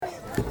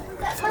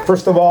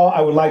First of all, I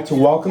would like to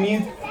welcome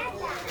you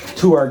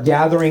to our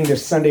gathering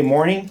this Sunday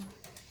morning.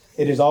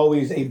 It is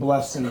always a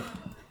blessing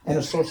and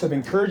a source of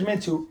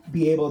encouragement to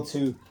be able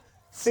to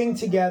sing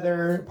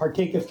together,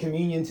 partake of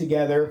communion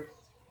together,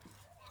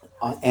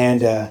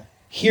 and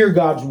hear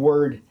God's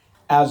word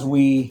as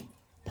we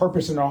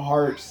purpose in our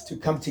hearts to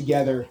come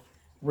together,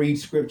 read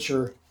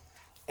scripture,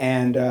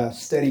 and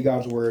study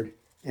God's word.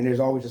 And it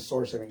is always a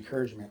source of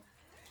encouragement.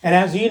 And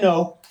as you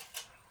know,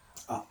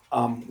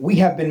 we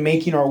have been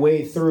making our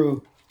way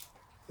through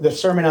the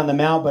Sermon on the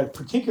Mount, but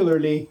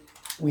particularly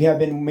we have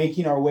been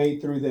making our way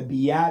through the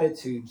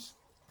Beatitudes.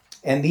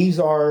 And these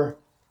are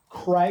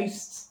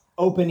Christ's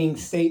opening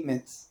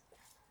statements.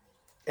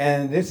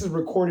 And this is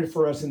recorded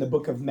for us in the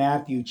book of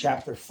Matthew,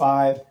 chapter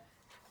 5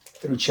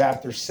 through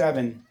chapter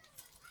 7.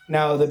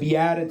 Now, the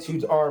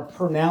Beatitudes are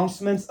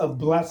pronouncements of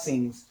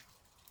blessings,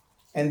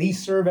 and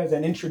these serve as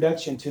an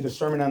introduction to the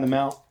Sermon on the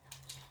Mount.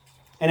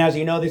 And as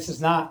you know, this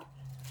is not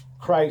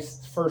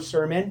Christ's first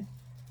sermon,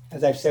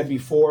 as I've said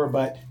before,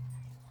 but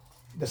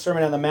the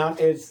Sermon on the Mount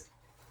is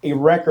a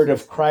record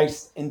of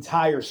Christ's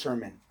entire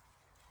sermon.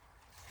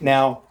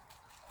 Now,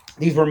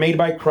 these were made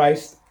by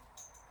Christ,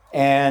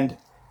 and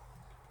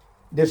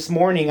this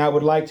morning I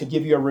would like to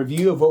give you a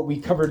review of what we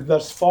covered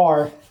thus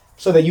far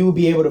so that you will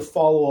be able to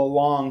follow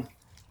along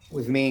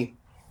with me.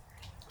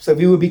 So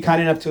if you would be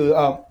kind enough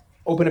to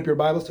open up your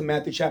Bibles to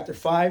Matthew chapter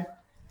 5,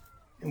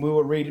 and we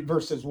will read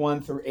verses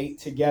 1 through 8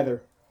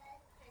 together.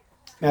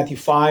 Matthew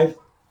 5,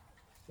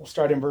 we'll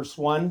start in verse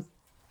 1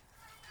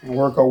 and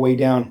work our way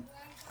down.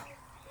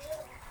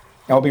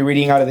 I'll be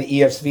reading out of the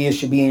ESV. It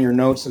should be in your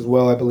notes as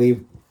well, I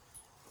believe.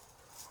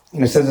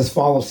 And it says as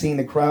follows: seeing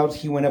the crowds,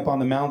 he went up on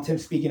the mountain,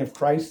 speaking of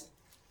Christ.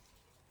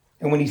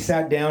 And when he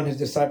sat down, his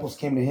disciples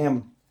came to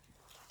him.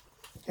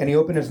 And he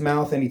opened his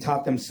mouth and he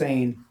taught them,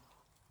 saying,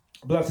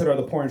 "Blessed are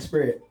the poor in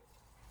spirit,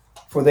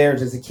 for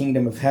theirs is the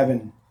kingdom of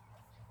heaven.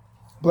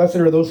 Blessed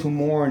are those who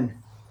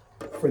mourn,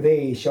 for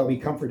they shall be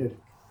comforted.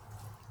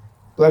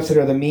 Blessed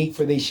are the meek,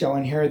 for they shall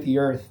inherit the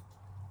earth.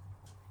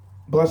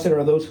 Blessed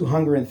are those who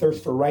hunger and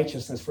thirst for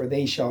righteousness, for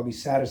they shall be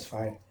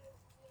satisfied.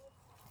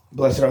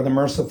 Blessed are the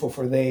merciful,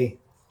 for they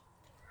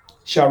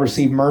shall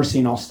receive mercy."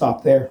 And I'll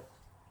stop there.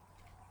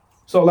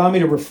 So allow me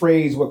to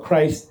rephrase what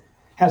Christ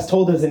has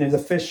told us in his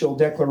official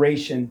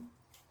declaration.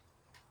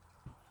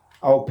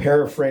 I'll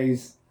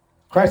paraphrase.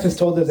 Christ has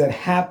told us that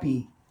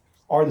happy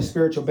are the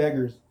spiritual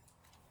beggars.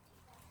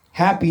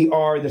 Happy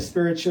are the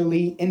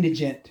spiritually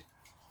indigent.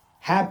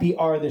 Happy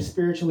are the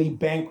spiritually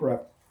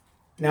bankrupt.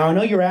 Now, I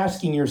know you're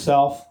asking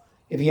yourself,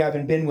 if you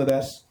haven't been with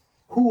us,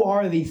 who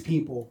are these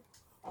people?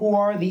 Who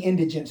are the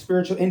indigent,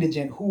 spiritual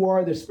indigent? Who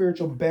are the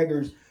spiritual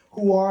beggars?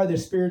 Who are the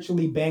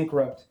spiritually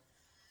bankrupt?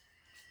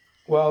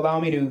 Well, allow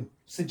me to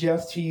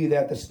suggest to you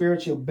that the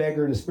spiritual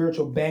beggar, the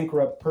spiritual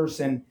bankrupt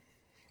person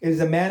is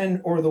the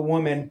man or the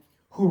woman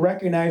who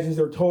recognizes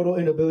their total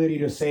inability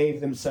to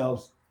save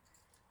themselves.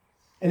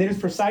 And it is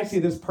precisely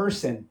this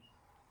person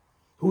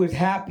who is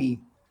happy,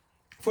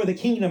 for the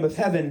kingdom of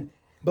heaven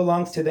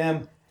belongs to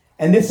them.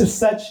 And this is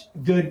such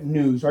good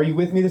news. Are you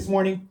with me this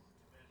morning?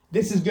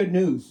 This is good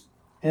news.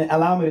 And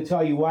allow me to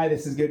tell you why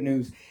this is good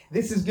news.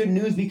 This is good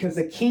news because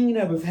the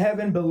kingdom of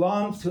heaven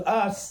belongs to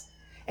us.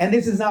 And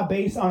this is not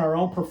based on our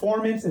own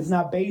performance. It's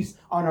not based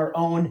on our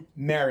own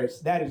merits.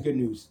 That is good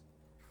news.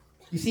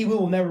 You see, we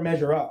will never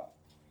measure up.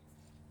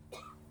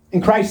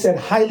 And Christ said,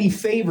 highly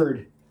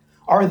favored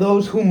are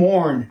those who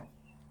mourn.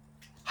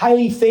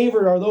 Highly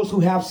favored are those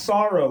who have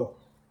sorrow.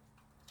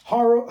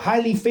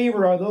 Highly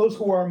favored are those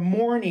who are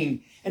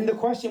mourning. And the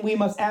question we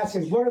must ask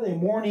is, what are they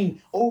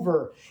mourning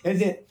over?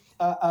 Is it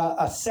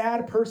a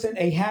sad person?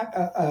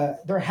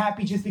 They're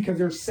happy just because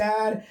they're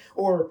sad?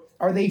 Or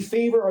are they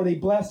favored? Are they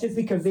blessed just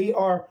because they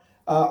are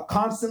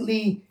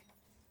constantly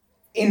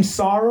in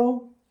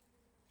sorrow?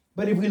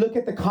 But if we look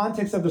at the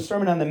context of the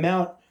Sermon on the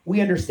Mount, we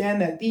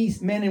understand that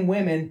these men and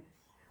women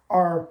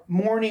are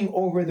mourning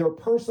over their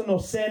personal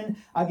sin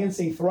against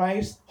a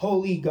thrice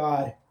holy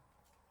God.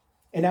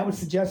 And I would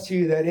suggest to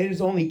you that it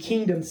is only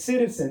kingdom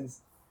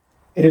citizens.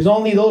 It is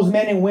only those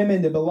men and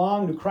women that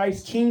belong to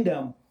Christ's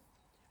kingdom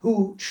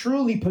who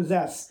truly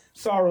possess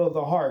sorrow of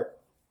the heart.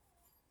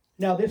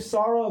 Now, this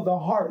sorrow of the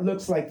heart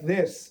looks like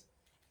this.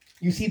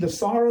 You see, the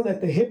sorrow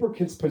that the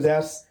hypocrites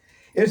possess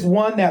is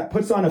one that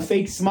puts on a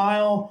fake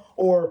smile,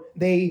 or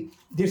they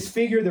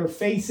disfigure their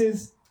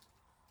faces.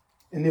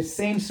 In this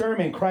same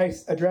sermon,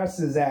 Christ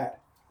addresses that.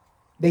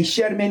 They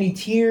shed many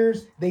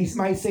tears. They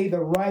might say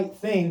the right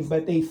things,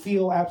 but they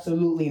feel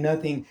absolutely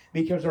nothing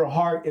because their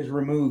heart is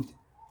removed.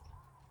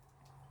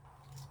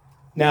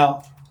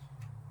 Now,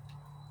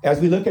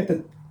 as we look at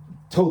the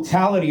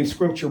totality of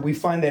Scripture, we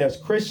find that as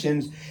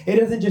Christians, it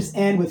doesn't just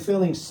end with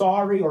feeling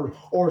sorry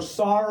or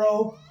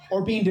sorrow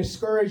or being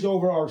discouraged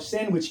over our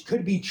sin, which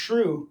could be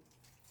true.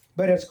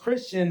 But as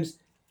Christians,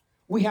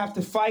 we have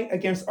to fight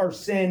against our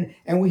sin,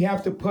 and we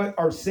have to put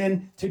our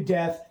sin to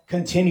death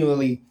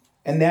continually.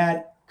 And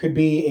that could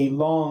be a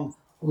long,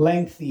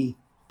 lengthy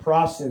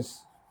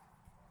process.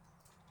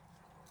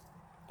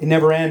 It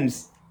never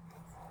ends.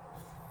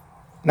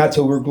 Not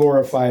till we're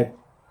glorified.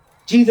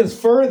 Jesus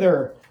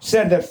further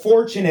said that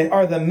fortunate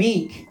are the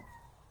meek.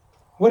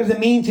 What does it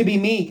mean to be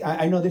meek?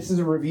 I know this is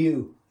a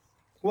review.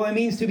 Well, it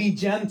means to be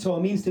gentle.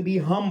 It means to be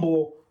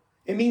humble.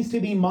 It means to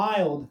be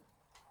mild.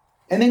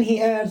 And then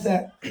he adds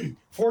that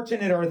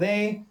fortunate are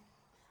they,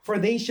 for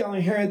they shall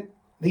inherit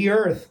the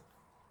earth.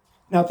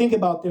 Now think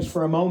about this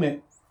for a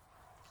moment,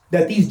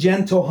 that these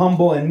gentle,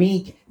 humble, and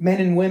meek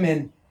men and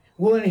women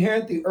will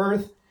inherit the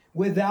earth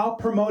without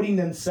promoting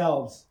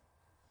themselves.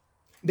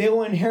 They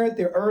will inherit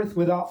the earth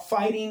without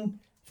fighting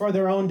for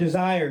their own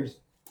desires.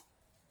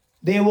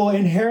 They will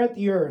inherit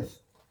the earth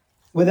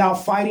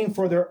without fighting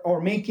for their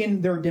or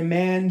making their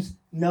demands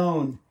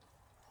known,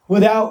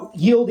 without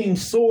yielding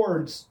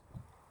swords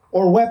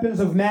or weapons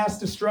of mass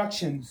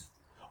destructions,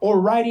 or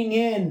riding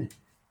in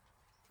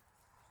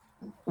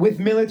with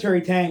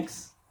military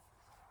tanks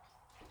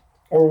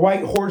or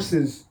white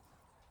horses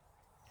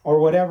or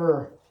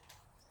whatever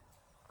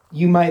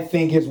you might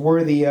think is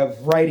worthy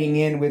of riding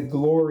in with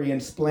glory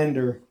and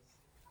splendor.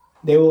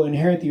 They will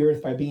inherit the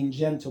earth by being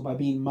gentle, by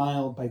being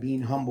mild, by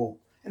being humble.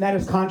 And that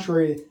is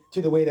contrary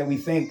to the way that we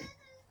think.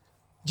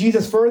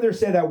 Jesus further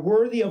said that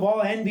worthy of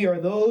all envy are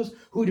those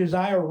who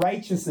desire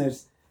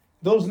righteousness,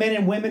 those men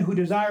and women who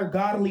desire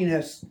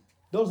godliness,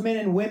 those men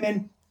and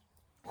women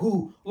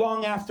who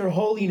long after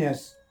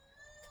holiness.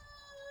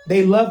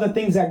 They love the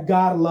things that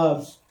God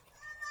loves,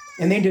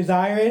 and they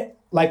desire it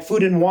like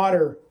food and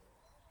water.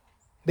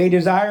 They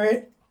desire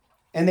it,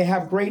 and they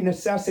have great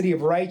necessity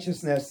of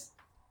righteousness.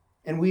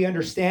 And we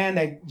understand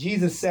that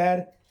Jesus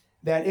said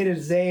that it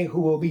is they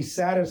who will be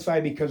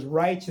satisfied because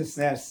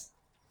righteousness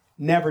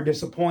never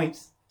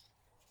disappoints.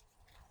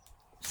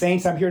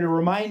 Saints, I'm here to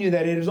remind you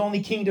that it is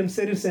only kingdom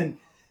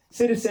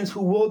citizens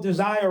who will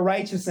desire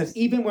righteousness,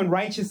 even when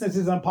righteousness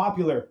is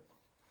unpopular,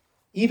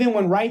 even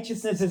when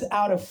righteousness is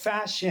out of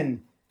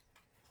fashion,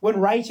 when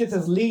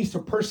righteousness leads to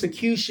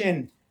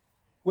persecution,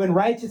 when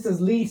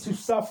righteousness leads to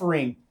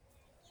suffering,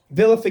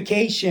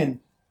 vilification.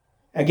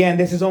 Again,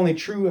 this is only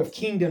true of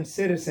kingdom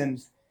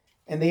citizens,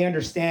 and they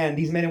understand,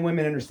 these men and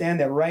women understand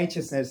that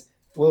righteousness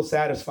will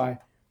satisfy.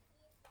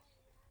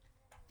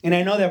 And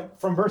I know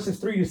that from verses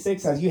 3 to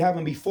 6, as you have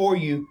them before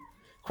you,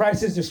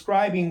 Christ is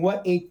describing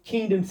what a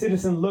kingdom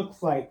citizen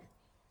looks like.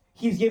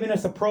 He's giving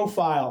us a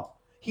profile.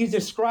 He's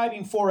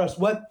describing for us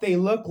what they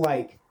look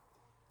like,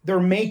 their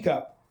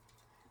makeup.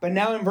 But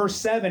now in verse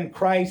 7,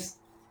 Christ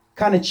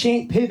kind of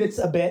pivots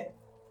a bit,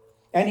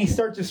 and he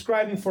starts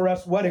describing for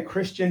us what a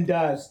Christian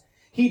does.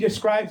 He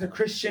describes the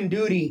Christian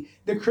duty,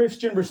 the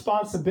Christian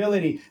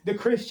responsibility, the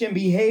Christian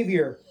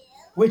behavior,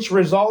 which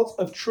results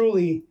of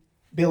truly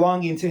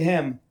belonging to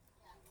him.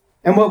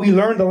 And what we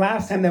learned the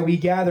last time that we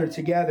gathered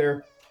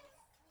together,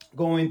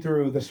 going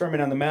through the Sermon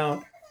on the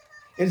Mount,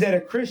 is that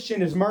a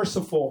Christian is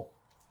merciful.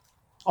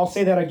 I'll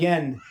say that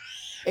again.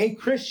 A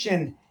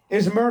Christian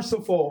is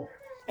merciful,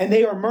 and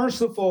they are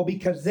merciful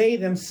because they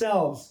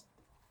themselves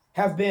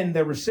have been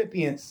the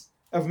recipients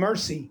of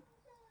mercy.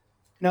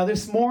 Now,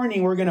 this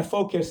morning, we're going to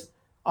focus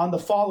on the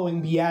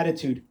following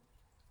beatitude.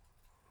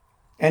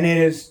 And it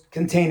is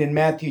contained in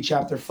Matthew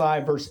chapter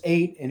 5, verse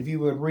 8. And if you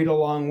would read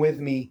along with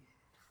me,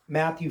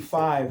 Matthew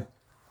 5,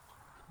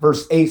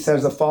 verse 8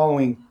 says the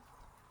following: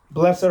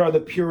 Blessed are the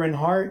pure in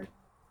heart,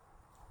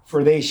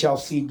 for they shall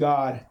see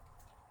God.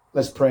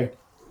 Let's pray.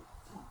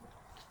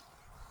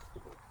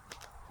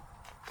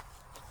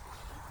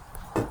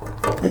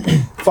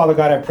 Father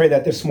God, I pray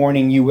that this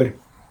morning you would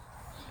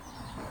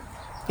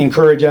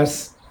encourage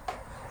us,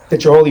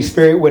 that your Holy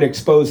Spirit would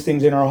expose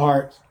things in our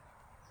hearts.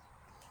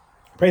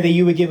 Pray that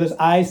you would give us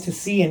eyes to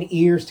see and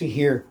ears to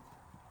hear.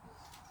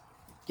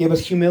 Give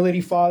us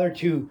humility, Father,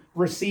 to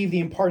receive the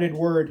imparted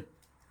word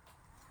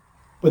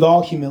with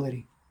all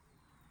humility.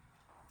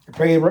 I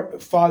pray,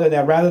 Father,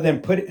 that rather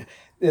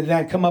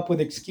than come up with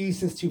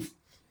excuses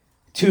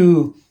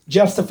to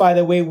justify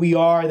the way we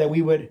are, that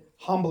we would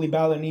humbly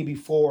bow the knee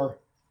before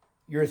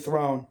your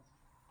throne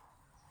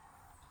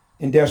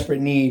in desperate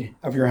need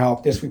of your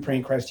help. This we pray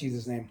in Christ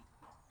Jesus' name.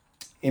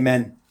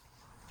 Amen.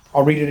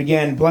 I'll read it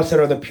again. Blessed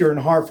are the pure in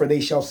heart, for they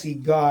shall see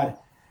God.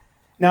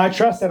 Now, I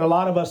trust that a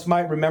lot of us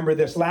might remember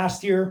this.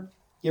 Last year,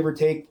 give or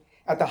take,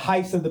 at the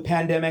heights of the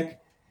pandemic,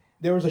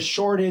 there was a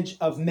shortage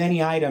of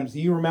many items. Do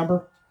you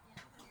remember?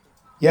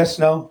 Yes,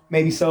 no,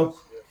 maybe so.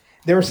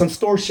 There were some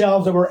store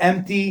shelves that were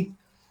empty,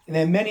 and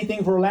then many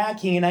things were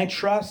lacking. And I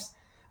trust,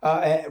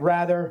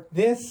 the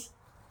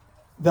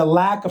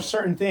lack of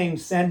certain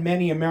things sent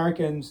many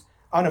Americans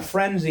on a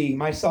frenzy,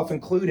 myself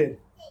included.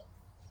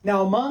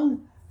 Now,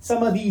 among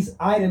some of these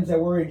items that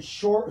were in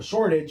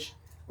shortage,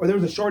 or there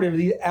was a shortage of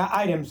these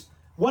items,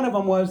 one of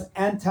them was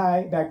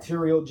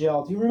antibacterial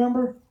gel. Do you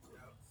remember?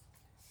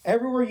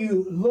 Everywhere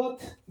you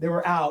looked, they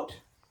were out.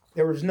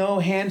 There was no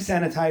hand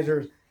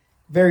sanitizers.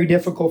 Very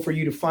difficult for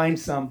you to find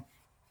some.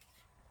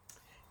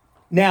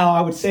 Now,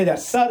 I would say that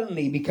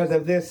suddenly, because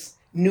of this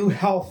new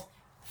health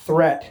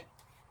threat,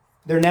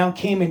 there now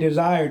came a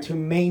desire to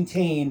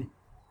maintain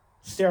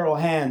sterile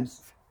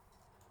hands.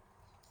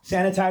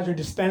 Sanitizer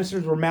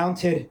dispensers were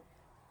mounted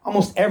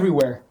almost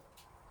everywhere.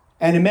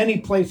 And in many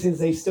places,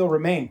 they still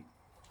remain.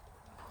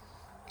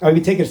 Now, if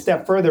you take it a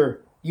step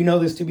further, You know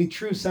this to be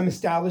true. Some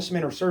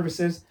establishment or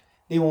services,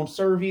 they won't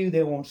serve you.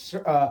 They won't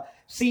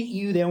seat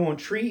you. They won't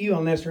treat you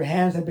unless your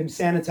hands have been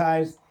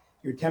sanitized,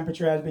 your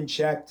temperature has been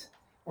checked,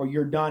 or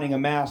you're donning a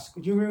mask.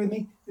 Would you agree with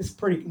me? This is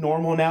pretty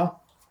normal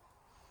now.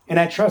 And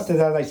I trust that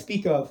as I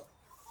speak of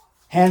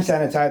hand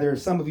sanitizer,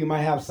 some of you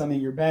might have some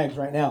in your bags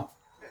right now.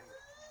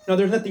 No,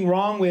 there's nothing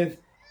wrong with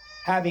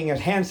having a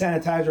hand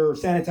sanitizer or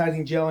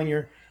sanitizing gel in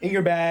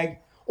your bag,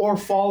 or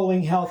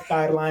following health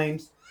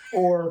guidelines,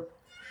 or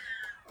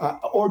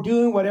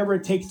doing whatever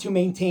it takes to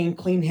maintain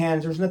clean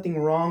hands. There's nothing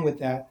wrong with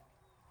that.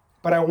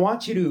 But I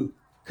want you to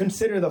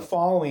consider the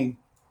following,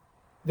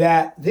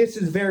 that this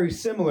is very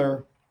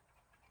similar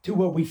to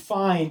what we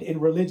find in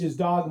religious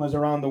dogmas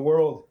around the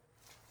world.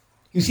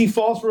 You see,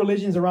 false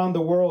religions around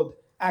the world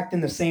act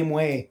in the same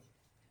way.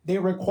 They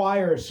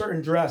require a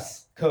certain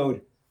dress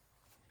code.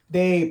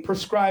 They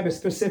prescribe a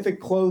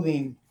specific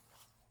clothing.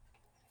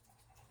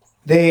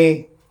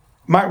 They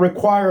might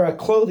require a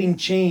clothing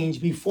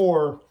change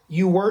before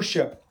you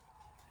worship.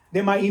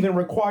 They might even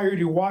require you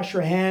to wash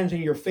your hands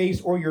and your face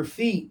or your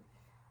feet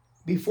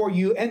before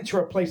you enter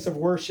a place of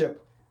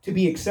worship to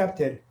be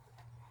accepted.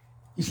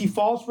 You see,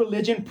 false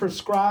religion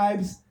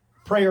prescribes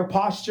prayer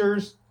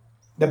postures,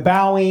 the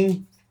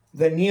bowing,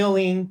 the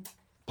kneeling,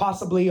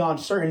 possibly on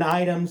certain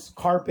items,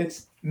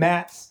 carpets,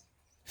 mats,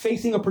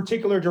 facing a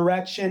particular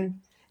direction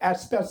at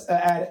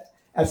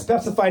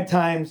specified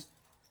times,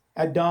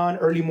 at dawn,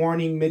 early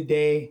morning,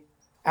 midday,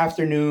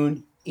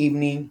 afternoon,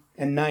 evening,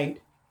 and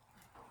night.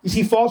 You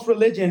see, false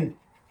religion,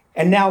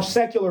 and now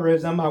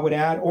secularism, I would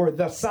add, or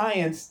the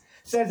science,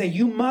 says that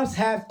you must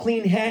have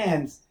clean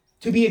hands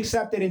to be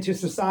accepted into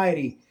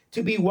society,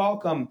 to be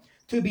welcome,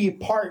 to be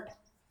part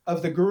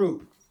of the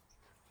group.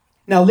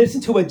 Now listen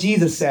to what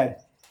Jesus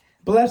said.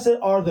 Blessed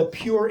are the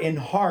pure in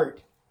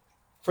heart,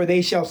 for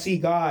they shall see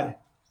God.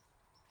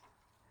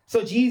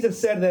 So Jesus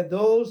said that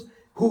those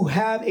who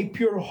have a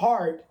pure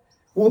heart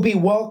will be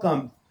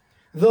welcome.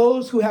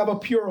 Those who have a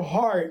pure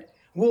heart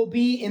will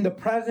be in the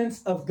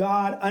presence of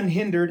God,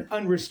 unhindered,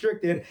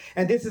 unrestricted.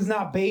 And this is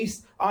not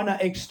based on an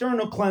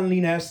external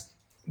cleanliness,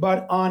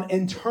 but on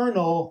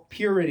internal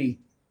purity.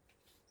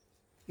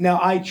 Now,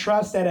 I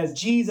trust that as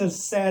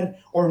Jesus said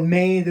or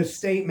made the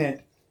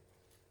statement,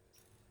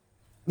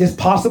 this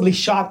possibly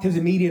shocked his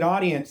immediate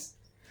audience.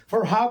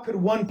 For how could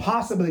one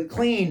possibly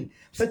clean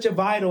such a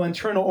vital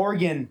internal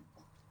organ?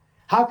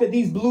 How could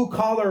these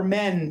blue-collar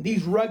men,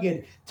 these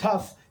rugged,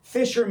 tough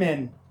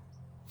fishermen,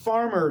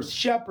 farmers,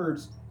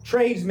 shepherds,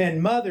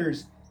 tradesmen,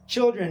 mothers,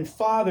 children,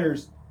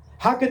 fathers,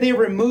 how could they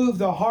remove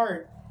the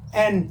heart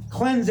and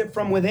cleanse it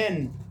from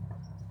within?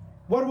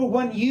 What would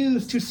one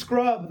use to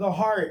scrub the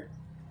heart?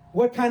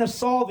 What kind of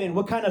solvent,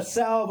 what kind of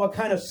salve, what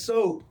kind of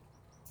soap?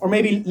 Or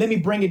maybe let me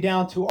bring it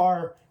down to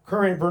our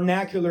current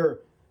vernacular.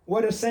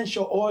 What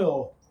essential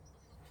oil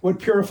would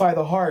purify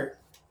the heart?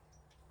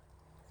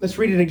 Let's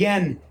read it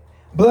again.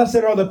 Blessed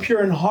are the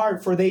pure in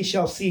heart, for they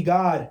shall see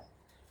God.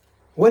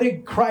 What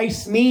did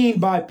Christ mean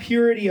by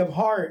purity of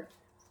heart?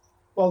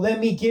 Well, let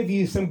me give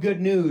you some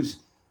good news.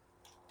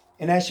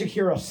 And I should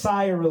hear a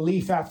sigh of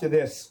relief after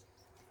this.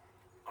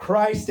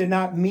 Christ did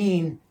not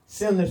mean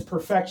sinless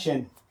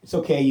perfection. It's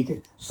okay, you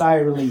can sigh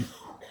of relief.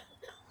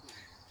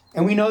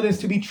 And we know this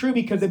to be true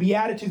because the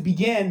Beatitudes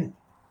begin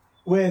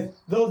with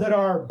those that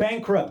are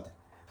bankrupt,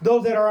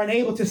 those that are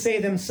unable to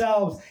save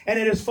themselves, and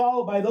it is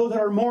followed by those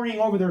that are mourning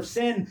over their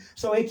sin.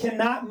 So it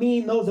cannot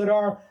mean those that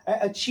are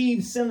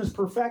achieve sinless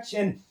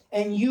perfection,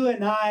 and you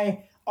and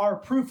I are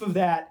proof of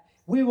that.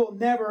 We will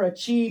never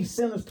achieve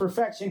sinless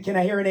perfection. Can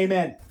I hear an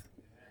amen?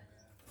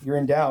 You're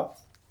in doubt.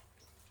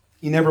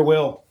 You never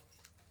will.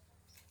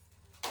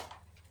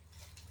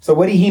 So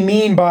what did he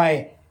mean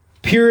by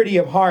purity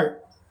of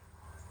heart?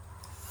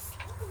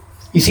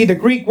 You see, the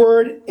Greek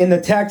word in the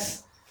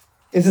text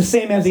is the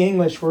same as the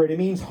English word. It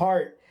means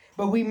heart.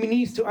 But we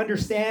need to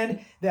understand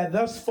that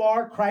thus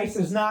far, Christ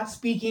is not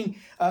speaking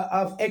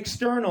of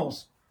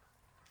externals,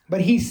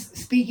 but he's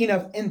speaking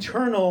of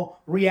internal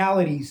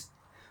realities.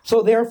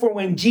 So therefore,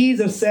 when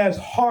Jesus says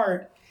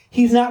heart,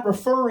 he's not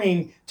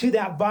referring to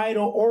that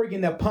vital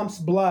organ that pumps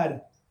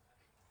blood.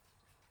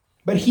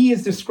 But he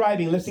is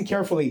describing, listen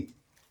carefully,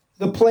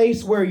 the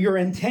place where your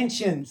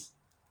intentions,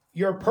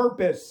 your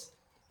purpose,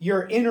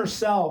 your inner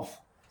self,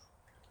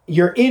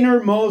 your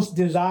innermost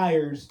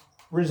desires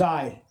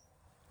reside.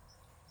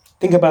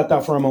 Think about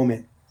that for a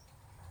moment.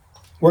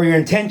 Where your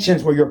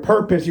intentions, where your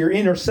purpose, your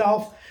inner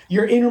self,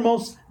 your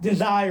innermost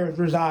desires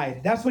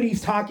reside. That's what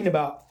he's talking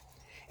about.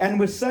 And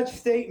with such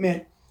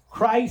statement,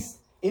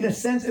 Christ, in a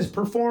sense, is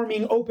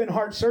performing open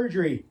heart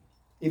surgery,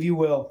 if you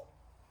will.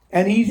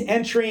 And he's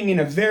entering in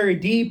a very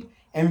deep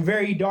and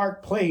very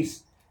dark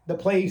place, the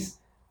place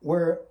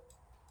where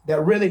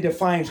that really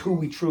defines who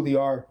we truly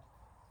are.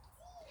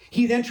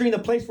 He's entering the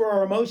place where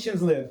our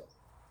emotions live.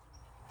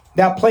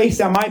 That place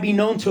that might be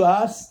known to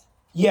us,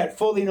 yet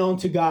fully known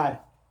to God.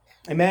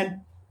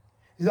 Amen.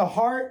 The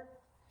heart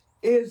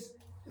is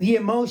the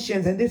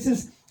emotions, and this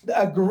is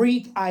a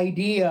Greek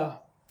idea.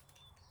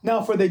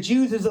 Now, for the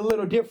Jews, it's a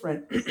little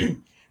different.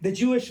 The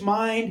Jewish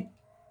mind,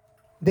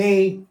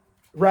 they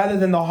rather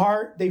than the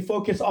heart, they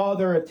focus all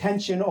their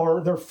attention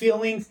or their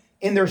feelings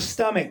in their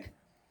stomach.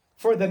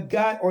 For the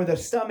gut or the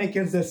stomach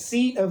is the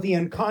seat of the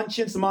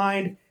unconscious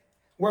mind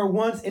where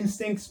one's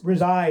instincts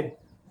reside.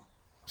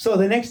 So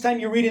the next time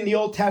you read in the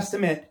Old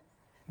Testament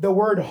the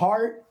word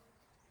heart,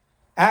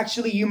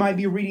 actually you might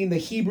be reading the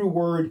Hebrew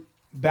word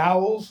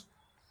bowels,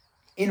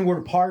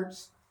 inward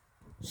parts,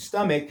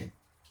 stomach,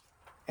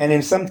 and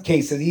in some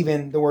cases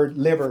even the word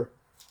liver.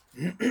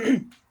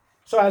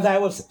 So as I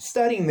was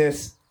studying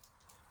this,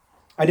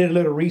 I did a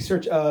little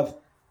research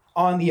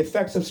on the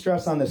effects of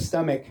stress on the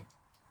stomach.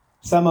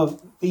 Some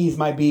of these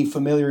might be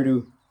familiar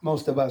to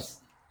most of us.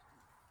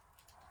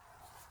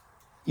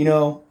 You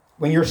know,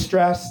 when you're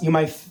stressed, you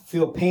might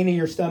feel pain in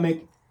your stomach,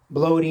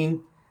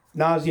 bloating,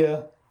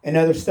 nausea, and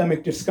other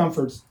stomach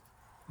discomforts.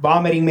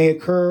 Vomiting may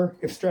occur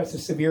if stress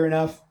is severe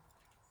enough.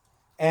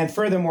 And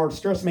furthermore,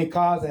 stress may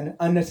cause an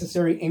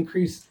unnecessary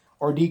increase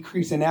or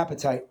decrease in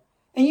appetite.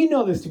 And you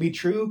know this to be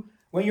true.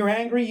 When you're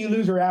angry, you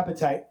lose your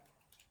appetite.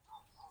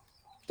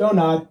 Don't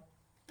nod.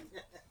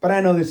 But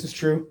I know this is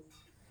true.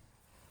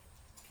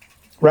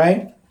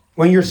 Right?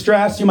 When you're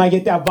stressed, you might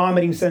get that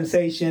vomiting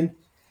sensation.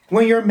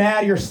 When you're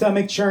mad, your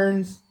stomach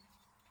churns.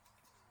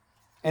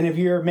 And if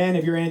you're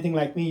anything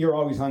like me, you're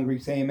always hungry.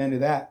 Say amen to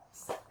that.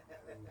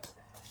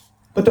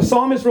 But the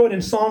psalmist wrote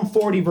in Psalm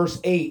 40, verse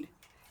 8,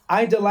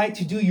 I delight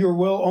to do your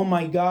will, oh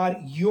my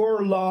God.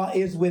 Your law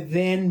is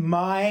within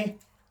my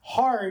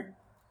heart.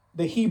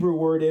 The Hebrew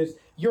word is,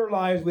 your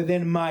law is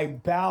within my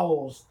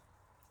bowels,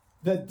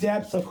 the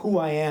depths of who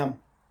I am.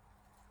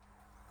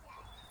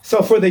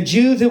 So for the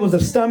Jews, it was a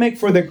stomach.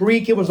 For the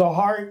Greek, it was a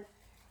heart.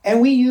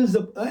 And we use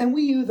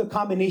a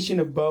combination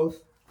of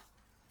both.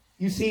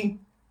 You see,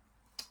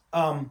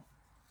 how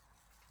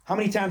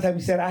many times have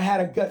you said, I had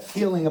a gut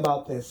feeling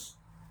about this?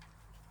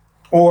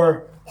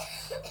 Or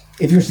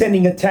if you're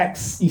sending a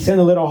text, you send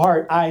a little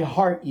heart, I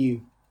heart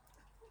you.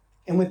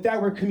 And with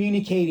that, we're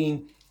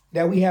communicating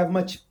that we have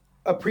much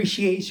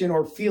appreciation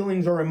or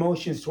feelings or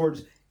emotions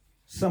towards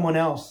someone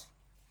else.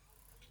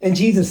 And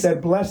Jesus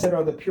said, blessed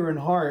are the pure in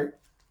heart,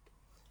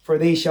 for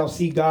they shall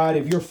see God.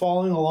 If you're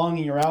following along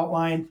in your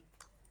outline,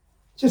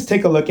 just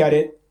take a look at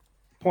it.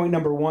 Point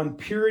number 1,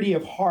 purity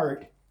of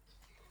heart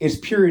is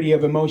purity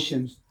of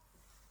emotions.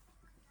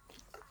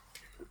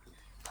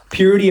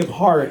 Purity of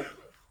heart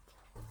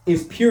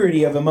is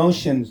purity of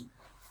emotions.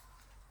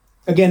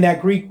 Again,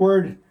 that Greek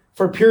word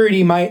for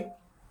purity might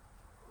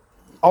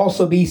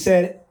also be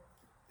said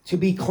to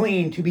be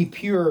clean, to be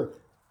pure,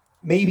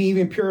 maybe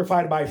even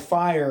purified by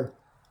fire.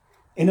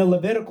 In a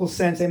Levitical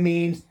sense, it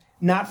means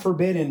not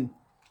forbidden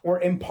or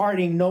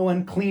imparting no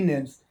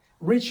uncleanness,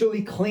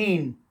 ritually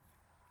clean.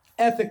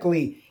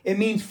 Ethically, it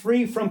means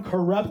free from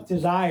corrupt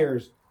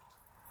desires,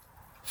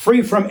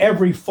 free from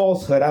every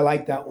falsehood. I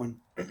like that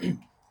one.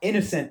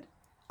 Innocent,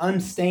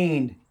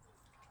 unstained,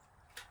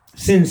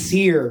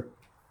 sincere.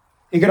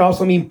 It could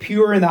also mean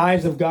pure in the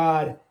eyes of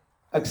God,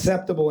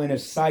 acceptable in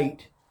his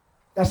sight.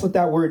 That's what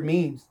that word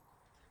means.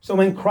 So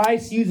when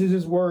Christ uses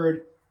his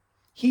word,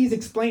 he's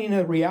explaining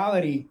the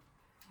reality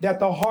that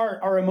the heart,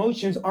 our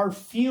emotions, our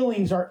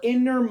feelings, our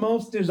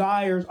innermost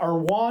desires, our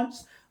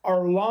wants,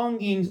 our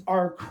longings,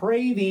 our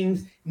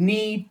cravings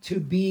need to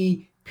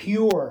be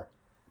pure.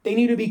 They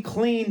need to be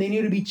clean. They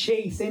need to be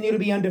chaste. They need to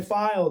be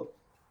undefiled.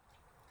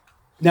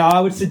 Now,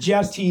 I would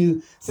suggest to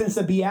you, since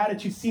the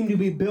Beatitudes seem to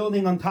be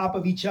building on top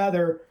of each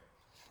other,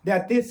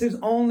 that this is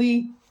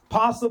only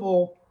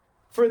possible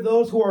for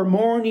those who are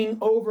mourning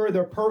over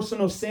their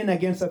personal sin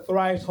against a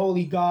thrice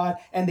holy God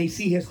and they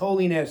see his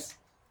holiness.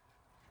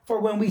 For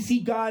when we see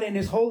God and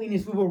his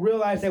holiness, we will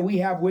realize that we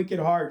have wicked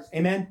hearts.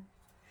 Amen?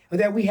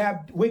 That we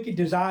have wicked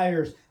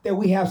desires, that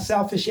we have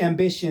selfish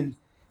ambition,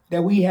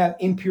 that we have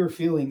impure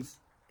feelings.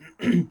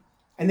 And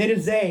it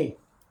is they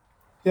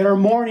that are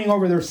mourning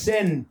over their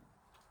sin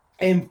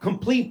and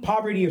complete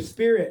poverty of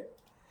spirit,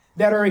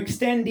 that are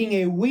extending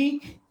a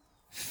weak,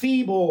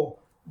 feeble,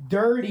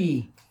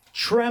 dirty,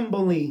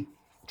 trembling,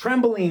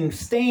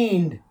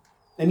 stained,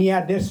 and you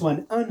add this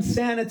one,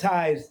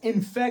 unsanitized,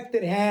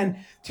 infected hand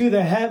to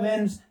the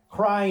heavens,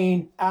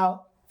 crying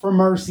out for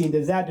mercy.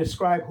 Does that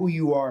describe who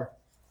you are?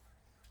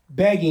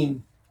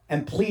 Begging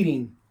and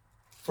pleading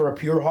for a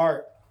pure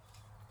heart.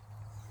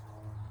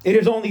 It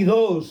is only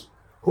those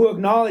who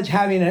acknowledge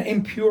having an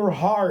impure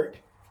heart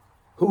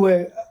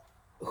who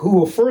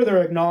will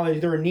further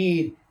acknowledge their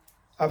need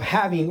of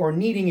having or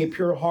needing a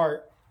pure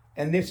heart.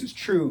 And this is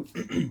true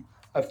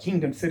of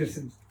kingdom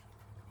citizens.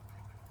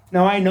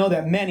 Now, I know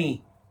that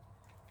many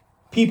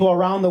people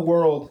around the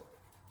world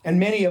and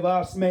many of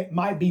us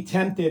might be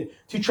tempted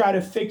to try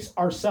to fix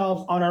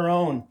ourselves on our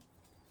own.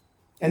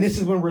 And this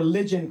is when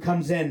religion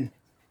comes in.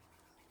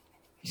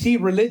 You see,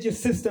 religious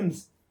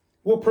systems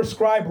will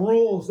prescribe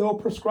rules. They'll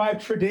prescribe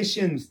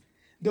traditions.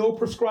 They'll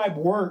prescribe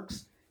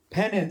works,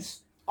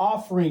 penance,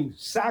 offerings,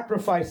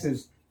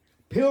 sacrifices,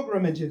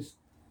 pilgrimages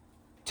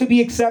to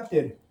be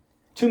accepted,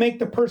 to make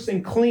the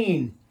person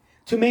clean,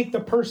 to make the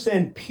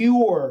person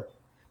pure,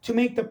 to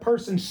make the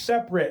person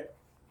separate,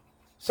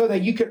 so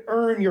that you could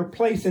earn your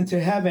place into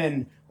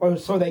heaven or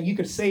so that you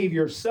could save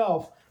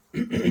yourself.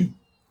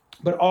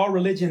 But all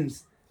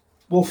religions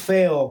will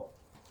fail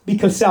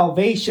because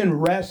salvation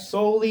rests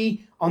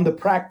solely on the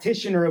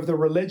practitioner of the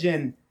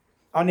religion,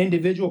 on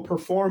individual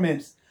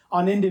performance,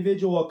 on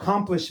individual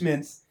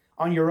accomplishments,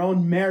 on your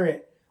own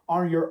merit,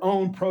 on your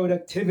own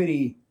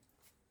productivity.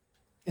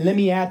 And let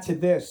me add to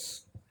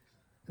this,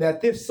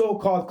 that this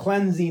so-called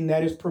cleansing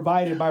that is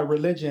provided by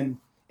religion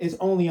is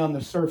only on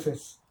the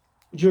surface.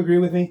 Would you agree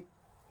with me?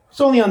 It's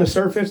only on the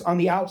surface, on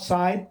the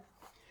outside.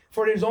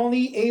 For it is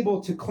only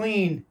able to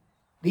clean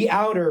the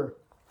outer,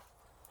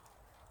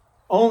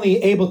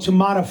 only able to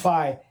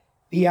modify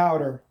the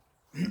outer.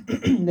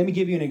 Let me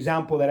give you an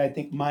example that I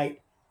think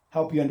might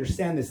help you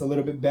understand this a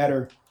little bit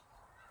better.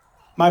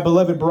 My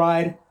beloved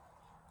bride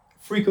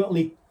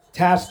frequently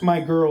tasks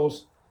my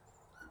girls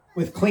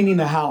with cleaning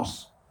the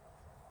house.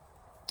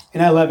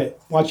 And I love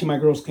it, watching my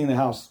girls clean the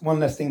house. One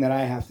less thing that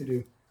I have to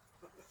do.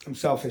 I'm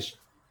selfish.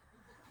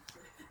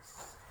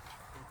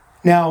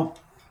 Now,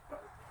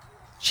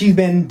 she's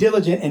been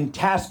diligent in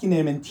tasking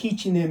them and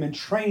teaching them and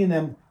training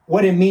them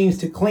what it means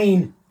to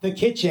clean the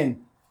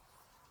kitchen.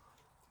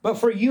 But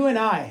for you and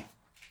I,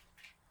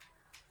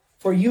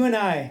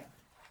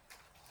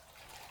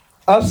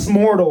 us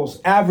mortals,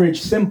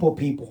 average, simple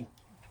people,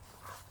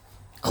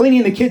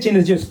 cleaning the kitchen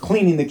is just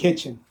cleaning the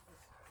kitchen.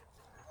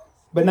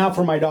 But not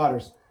for my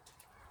daughters.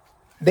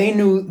 They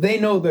know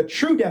the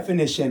true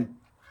definition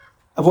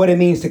of what it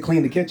means to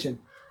clean the kitchen.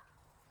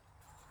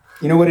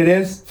 You know what it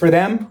is for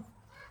them?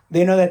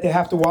 They know that they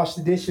have to wash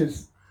the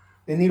dishes.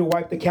 They need to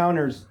wipe the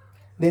counters.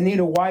 They need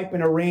to wipe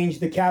and arrange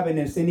the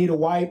cabinets. They need to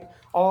wipe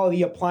all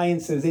the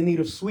appliances. They need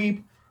to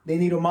sweep. They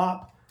need to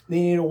mop. They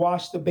need to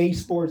wash the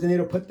baseboards. They need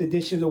to put the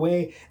dishes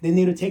away. They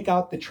need to take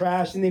out the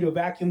trash. They need to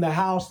vacuum the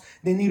house.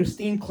 They need to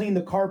steam clean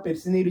the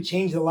carpets. They need to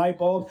change the light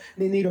bulb.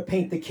 They need to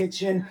paint the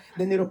kitchen.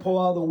 They need to pull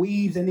all the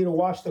weeds. They need to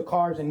wash the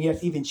cars. And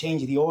yes, even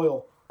change the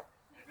oil.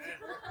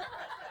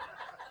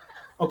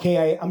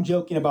 Okay, I'm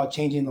joking about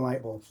changing the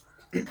light bulbs.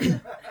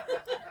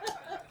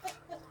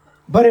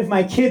 But if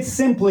my kids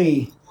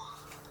simply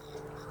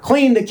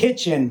clean the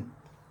kitchen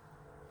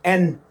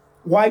and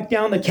wipe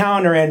down the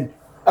counter and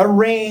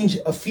arrange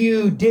a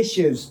few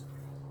dishes,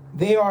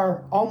 they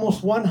are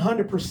almost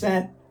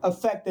 100%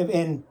 effective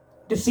in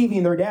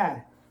deceiving their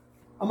dad.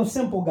 I'm a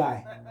simple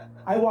guy.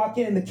 I walk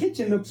in and the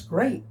kitchen looks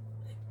great.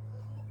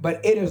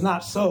 But it is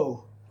not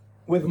so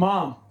with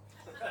mom.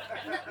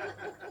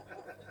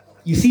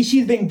 You see,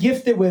 she's been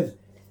gifted with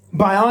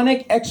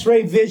bionic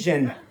X-ray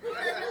vision,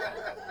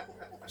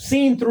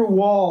 seeing through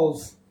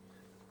walls.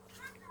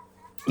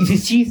 You see,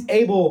 she's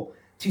able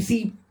to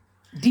see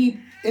deep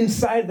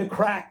inside the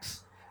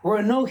cracks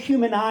where no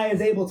human eye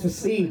is able to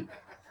see.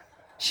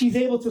 She's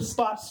able to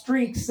spot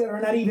streaks that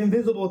are not even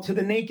visible to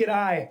the naked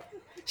eye.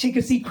 She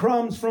could see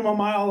crumbs from a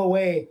mile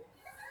away.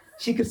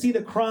 She could see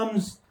the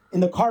crumbs in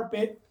the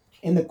carpet,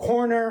 in the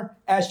corner,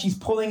 as she's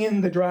pulling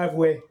in the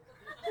driveway.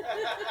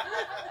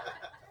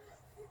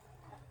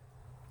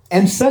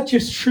 And such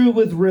is true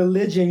with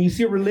religion. You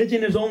see,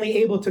 religion is only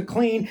able to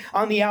clean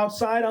on the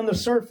outside, on the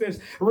surface.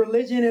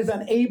 Religion is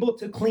unable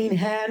to clean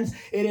hands.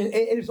 It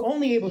is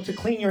only able to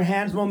clean your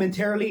hands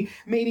momentarily,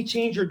 maybe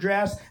change your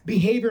dress,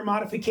 behavior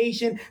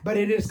modification, but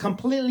it is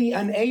completely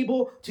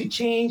unable to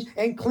change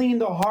and clean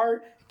the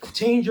heart,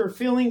 change your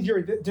feelings,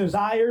 your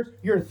desires,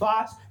 your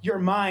thoughts, your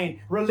mind.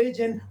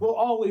 Religion will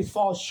always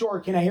fall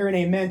short. Can I hear an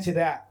amen to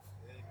that?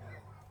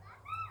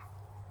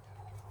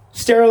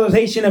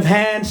 Sterilization of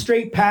hands,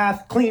 straight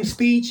path, clean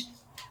speech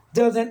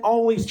doesn't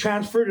always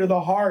transfer to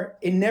the heart.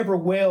 It never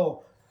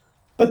will.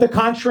 But the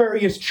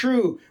contrary is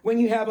true. When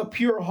you have a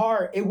pure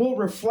heart, it will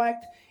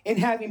reflect in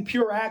having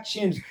pure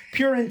actions,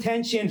 pure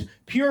intentions,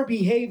 pure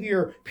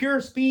behavior,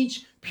 pure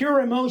speech,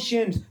 pure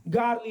emotions,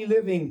 godly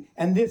living.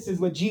 And this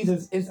is what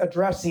Jesus is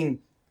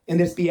addressing in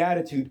this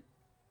beatitude.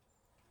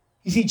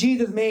 You see,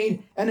 Jesus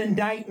made an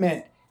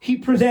indictment. He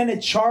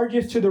presented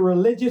charges to the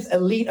religious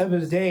elite of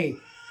his day.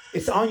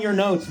 It's on your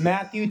notes,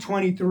 Matthew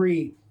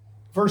 23,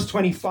 verse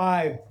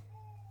 25.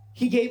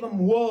 He gave them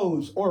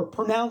woes or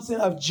pronouncement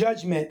of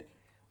judgment.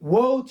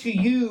 Woe to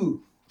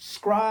you,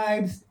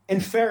 scribes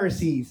and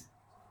Pharisees,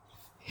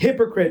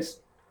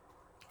 hypocrites,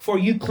 for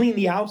you clean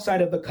the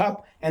outside of the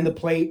cup and the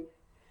plate,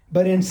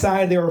 but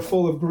inside they are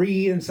full of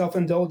greed and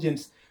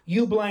self-indulgence.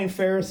 You blind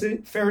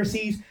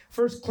Pharisees,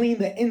 first clean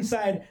the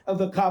inside of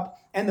the cup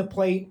and the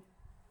plate,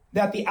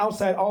 that the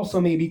outside also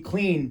may be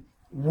clean.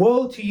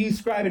 Woe to you,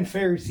 scribes and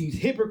Pharisees,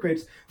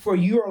 hypocrites, for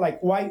you are like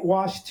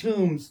whitewashed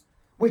tombs,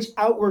 which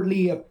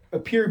outwardly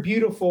appear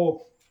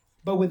beautiful,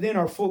 but within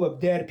are full of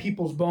dead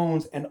people's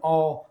bones and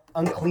all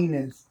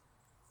uncleanness.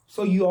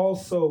 So you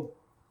also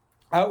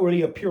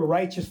outwardly appear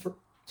righteous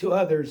to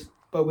others,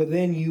 but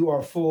within you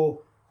are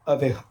full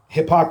of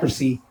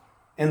hypocrisy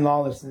and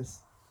lawlessness.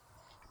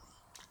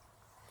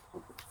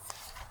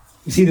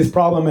 You see, this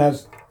problem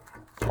has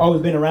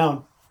always been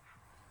around.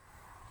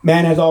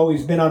 Man has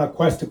always been on a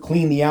quest to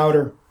clean the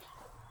outer.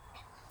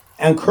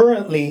 And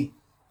currently,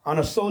 on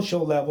a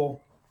social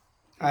level,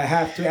 I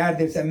have to add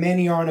this, that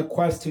many are on a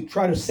quest to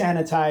try to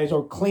sanitize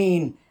or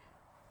clean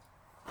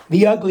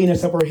the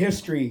ugliness of our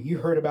history. You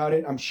heard about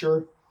it, I'm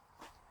sure.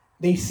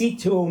 They seek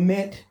to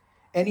omit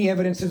any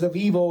evidences of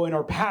evil in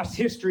our past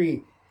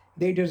history.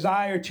 They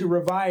desire to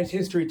revise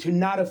history, to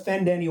not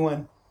offend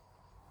anyone.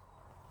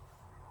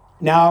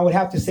 Now, I would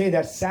have to say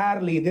that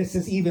sadly, this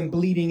is even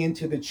bleeding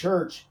into the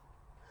church.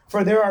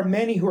 For there are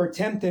many who are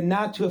tempted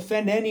not to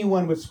offend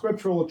anyone with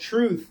scriptural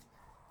truth.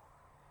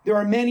 There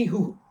are many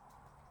who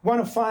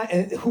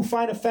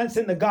find offense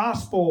in the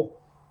gospel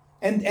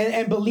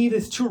and believe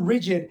it's too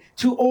rigid,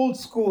 too old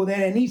school, that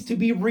it needs to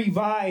be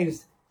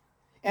revised.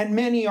 And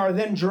many are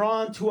then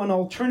drawn to an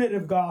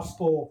alternative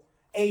gospel,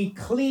 a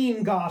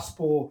clean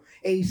gospel,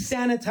 a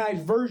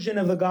sanitized version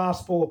of the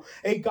gospel,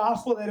 a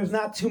gospel that is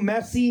not too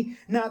messy,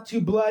 not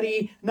too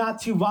bloody,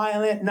 not too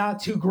violent,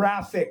 not too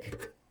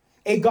graphic.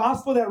 A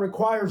gospel that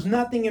requires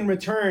nothing in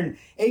return,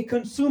 a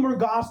consumer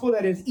gospel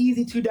that is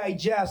easy to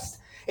digest,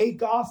 a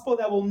gospel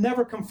that will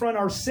never confront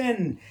our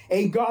sin,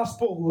 a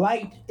gospel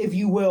light, if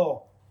you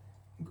will,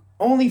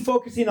 only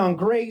focusing on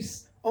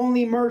grace,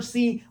 only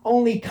mercy,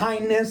 only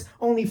kindness,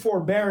 only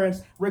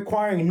forbearance,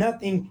 requiring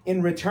nothing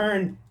in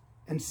return.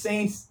 And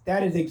saints,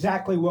 that is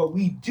exactly what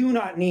we do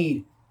not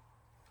need.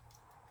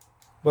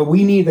 But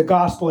we need the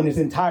gospel in its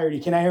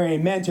entirety. Can I hear an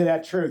amen to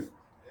that truth?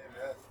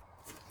 Amen.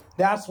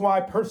 That's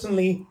why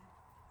personally,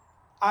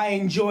 I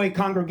enjoy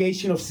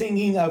congregational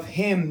singing of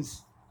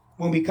hymns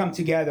when we come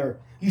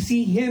together. You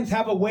see, hymns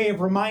have a way of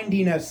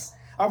reminding us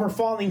of our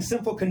falling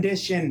sinful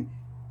condition,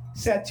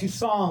 set to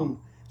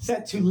song,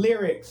 set to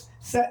lyrics,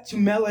 set to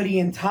melody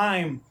and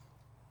time.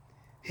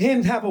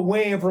 Hymns have a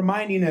way of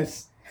reminding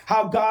us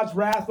how God's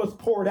wrath was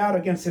poured out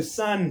against his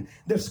son,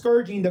 the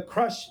scourging, the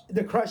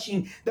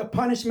crushing, the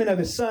punishment of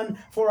his son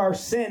for our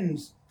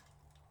sins.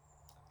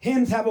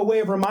 Hymns have a way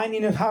of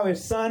reminding us how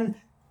his son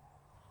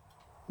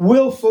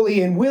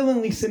willfully and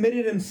willingly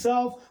submitted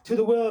himself to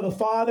the will of the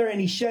Father, and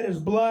he shed his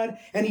blood,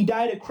 and he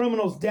died a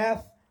criminal's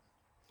death.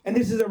 And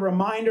this is a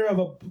reminder of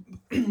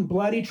a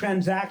bloody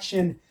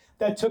transaction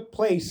that took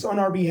place on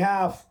our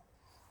behalf.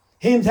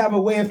 Hymns have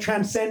a way of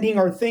transcending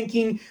our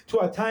thinking to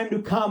a time to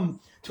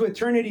come, to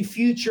eternity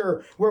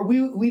future, where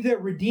we the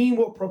redeemed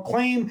will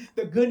proclaim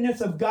the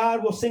goodness of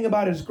God, will sing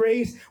about his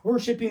grace,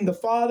 worshiping the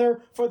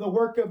Father for the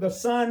work of the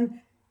Son.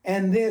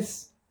 And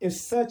this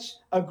is such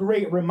a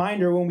great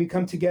reminder when we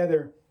come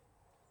together.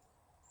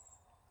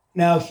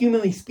 Now,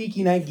 humanly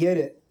speaking, I get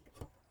it.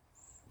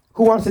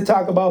 Who wants to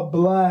talk about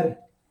blood,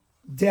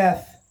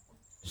 death,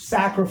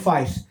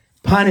 sacrifice,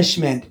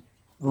 punishment,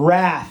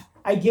 wrath?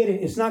 I get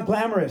it. It's not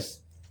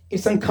glamorous.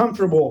 It's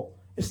uncomfortable.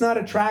 It's not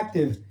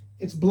attractive.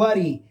 It's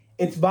bloody.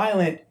 It's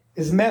violent.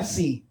 It's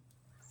messy.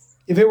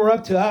 If it were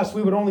up to us,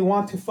 we would only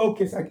want to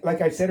focus,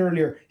 like I said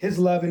earlier, his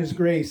love and his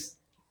grace.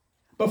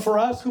 But for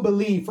us who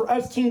believe, for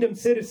us kingdom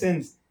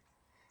citizens,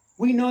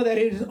 we know that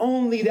it is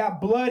only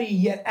that bloody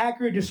yet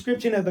accurate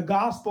description of the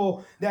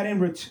gospel that in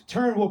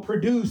return will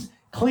produce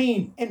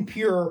clean and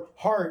pure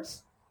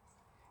hearts.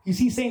 You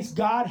see, saints,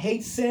 God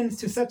hates sins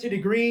to such a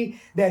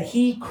degree that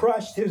he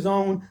crushed his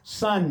own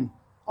son.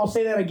 I'll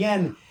say that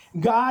again.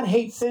 God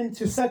hates sin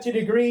to such a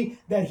degree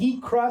that he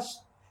crushed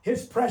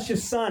his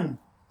precious son.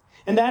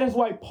 And that is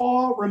why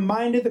Paul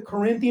reminded the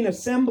Corinthian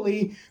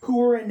assembly, who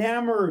were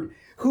enamored,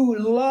 who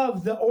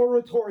loved the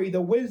oratory,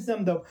 the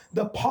wisdom,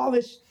 the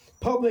polished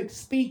public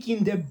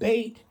speaking,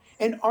 debate,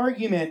 and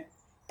argument.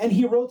 And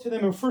he wrote to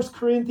them in 1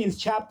 Corinthians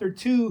chapter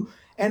 2,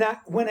 and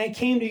when I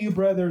came to you,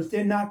 brothers,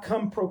 did not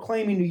come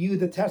proclaiming to you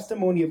the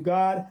testimony of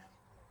God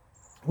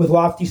with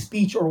lofty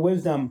speech or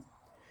wisdom.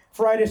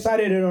 For I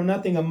decided to know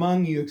nothing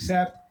among you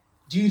except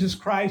Jesus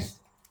Christ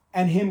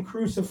and him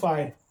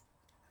crucified.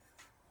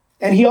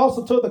 And he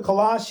also told the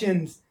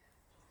Colossians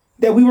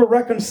that we were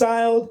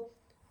reconciled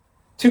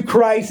to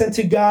Christ and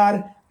to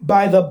God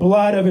by the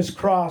blood of his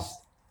cross.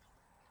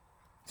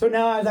 So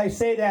now as I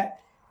say that,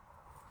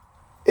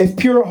 if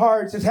pure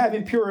hearts is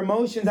having pure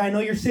emotions, I know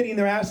you're sitting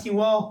there asking,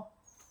 well,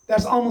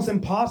 that's almost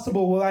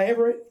impossible. Will I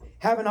ever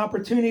have an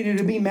opportunity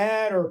to be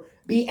mad or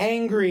be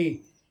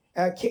angry?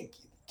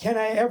 Can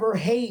I ever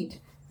hate?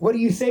 What do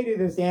you say to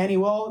this, Danny?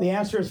 Well, the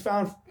answer is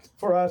found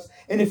for us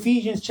in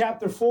Ephesians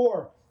chapter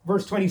 4,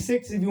 verse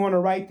 26, if you want to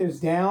write this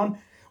down,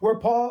 where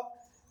Paul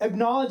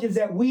acknowledges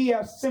that we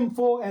as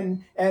sinful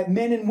and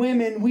men and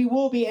women, we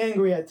will be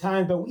angry at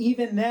times, but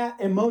even that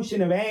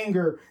emotion of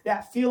anger,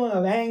 that feeling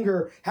of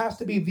anger has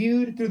to be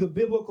viewed through the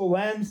biblical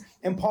lens.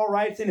 And Paul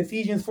writes in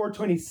Ephesians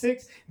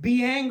 4:26,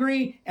 be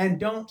angry and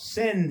don't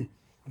sin.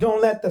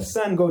 Don't let the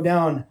sun go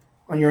down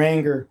on your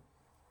anger.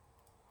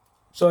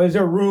 So is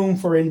there room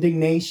for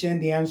indignation?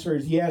 The answer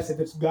is yes, if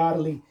it's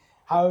godly.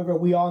 However,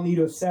 we all need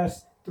to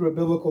assess through a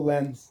biblical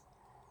lens.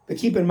 But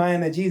keep in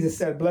mind that Jesus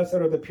said, blessed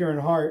are the pure in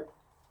heart,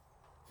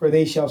 for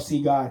they shall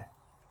see God.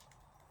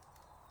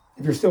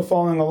 If you're still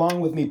following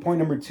along with me, point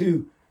number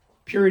 2,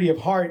 purity of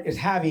heart is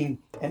having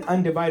an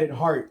undivided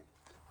heart.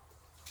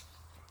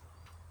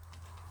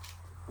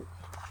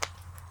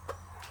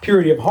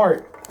 Purity of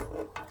heart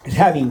is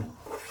having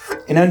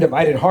an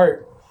undivided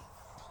heart.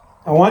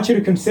 I want you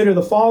to consider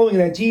the following,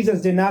 that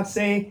Jesus did not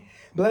say,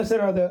 blessed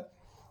are those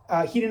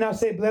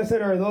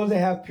that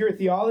have pure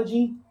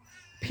theology,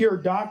 pure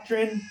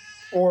doctrine,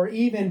 or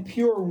even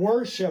pure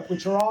worship,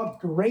 which are all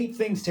great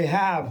things to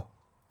have.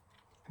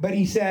 But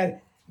he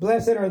said,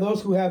 blessed are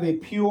those who have a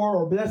pure,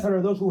 or blessed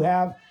are those who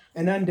have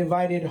an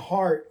undivided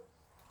heart.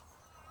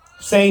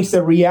 Saints,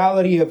 the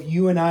reality of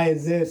you and I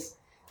is this,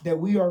 that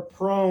we are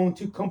prone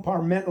to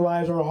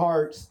compartmentalize our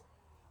hearts.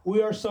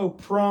 We are so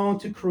prone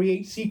to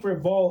create secret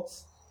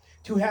vaults,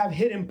 to have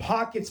hidden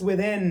pockets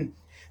within,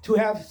 to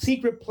have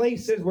secret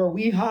places where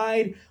we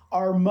hide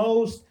our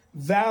most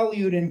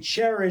valued and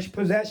cherished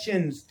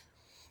possessions.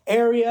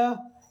 Area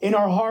in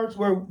our hearts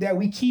that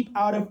we keep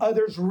out of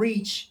others'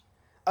 reach.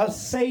 A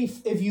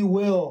safe, if you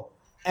will.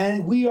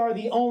 And we are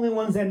the only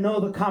ones that know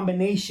the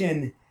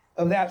combination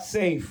of that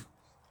safe.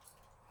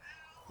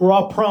 We're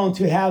all prone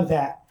to have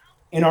that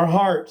in our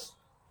hearts.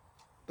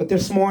 But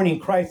this morning,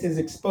 Christ is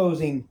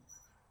exposing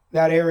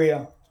that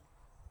area.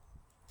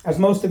 As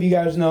most of you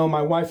guys know,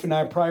 my wife and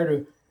I, prior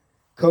to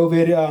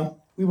COVID,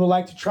 we would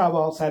like to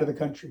travel outside of the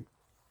country.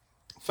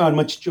 Found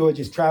much joy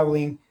just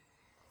traveling,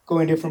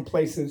 going different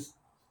places.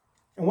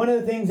 And one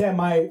of the things that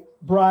my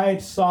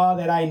bride saw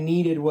that I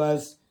needed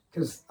was,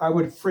 because I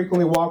would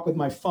frequently walk with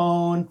my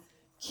phone,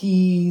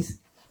 keys,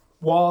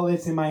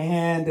 wallets in my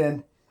hand,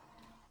 and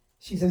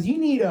she says, you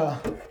need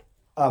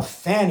a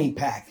fanny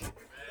pack.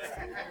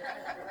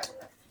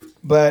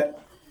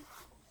 But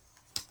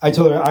I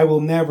told her I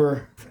will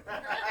never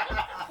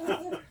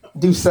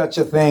do such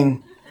a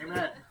thing.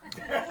 Amen.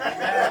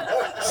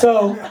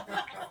 So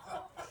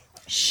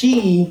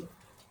she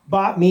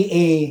bought me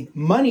a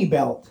money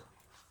belt.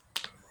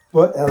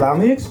 Well, allow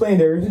me to explain.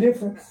 There is a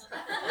difference.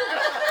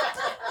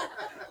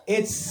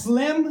 It's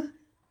slim.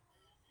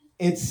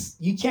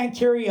 You can't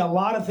carry a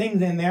lot of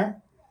things in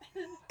there.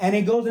 And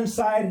it goes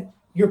inside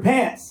your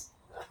pants.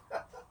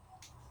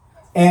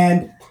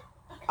 And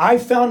I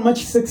found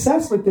much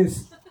success with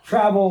this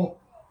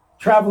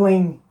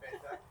traveling,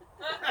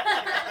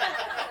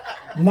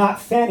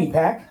 not fanny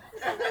pack,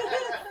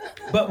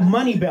 but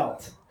money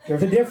belt.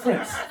 There's a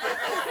difference.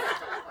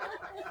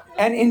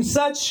 And in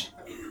such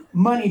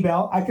money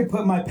belt, I could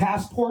put my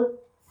passport,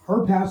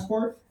 her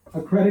passport,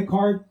 a credit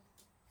card,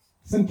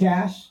 some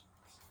cash,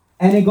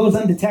 and it goes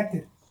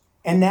undetected.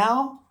 And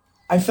now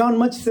I found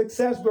much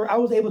success where I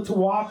was able to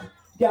walk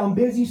down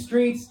busy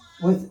streets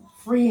with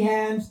free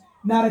hands,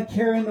 not a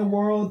care in the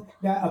world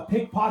that a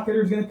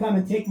pickpocketer is going to come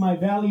and take my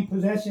valued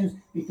possessions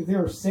because they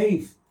are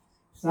safe.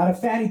 It's not a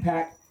fanny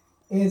pack.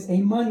 It is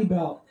a money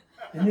belt,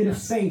 and it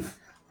is safe.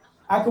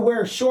 I could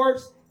wear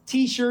shorts,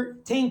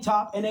 t-shirt, tank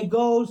top, and it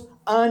goes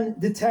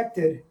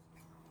undetected.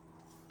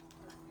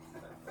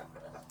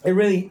 It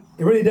really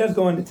does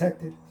go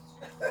undetected.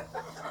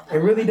 It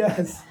really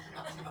does.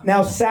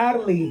 Now,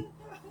 sadly,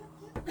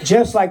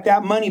 just like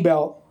that money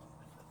belt,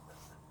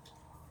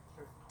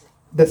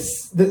 the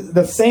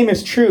same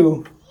is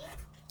true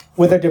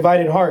with a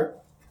divided heart.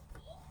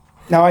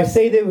 Now, I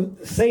say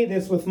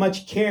this with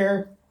much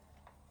care,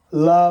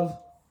 love,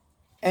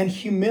 and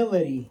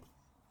humility.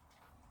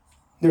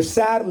 There's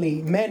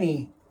sadly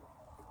many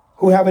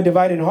who have a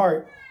divided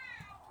heart.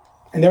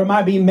 And there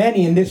might be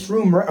many in this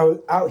room,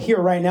 out here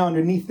right now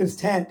underneath this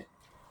tent,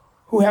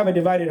 who have a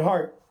divided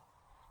heart.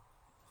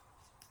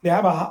 They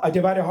have a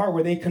divided heart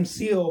where they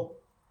conceal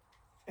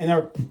and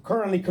are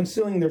currently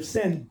concealing their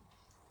sin.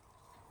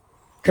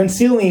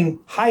 Concealing,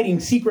 hiding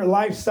secret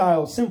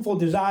lifestyles, sinful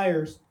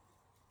desires,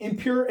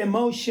 impure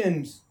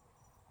emotions,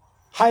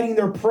 hiding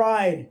their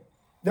pride,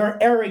 their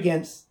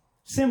arrogance,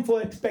 sinful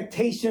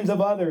expectations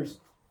of others,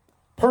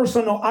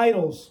 personal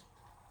idols.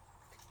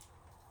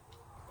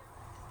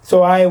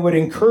 So I would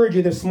encourage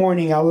you this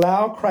morning,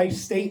 allow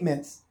Christ's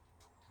statements,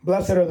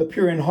 blessed are the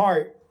pure in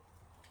heart,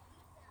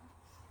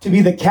 to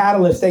be the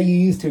catalyst that you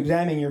use to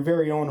examine your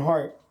very own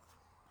heart.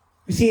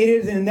 You see, it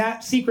is in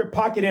that secret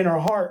pocket in our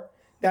heart,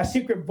 that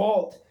secret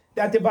vault,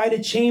 that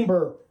divided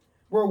chamber,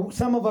 where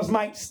some of us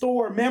might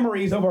store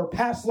memories of our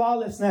past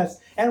lawlessness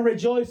and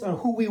rejoice on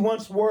who we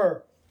once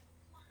were.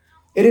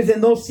 It is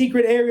in those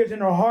secret areas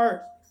in our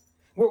heart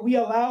where we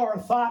allow our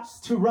thoughts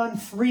to run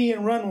free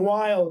and run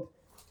wild,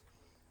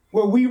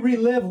 where we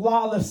relive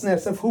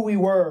lawlessness of who we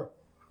were,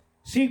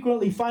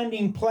 secretly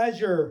finding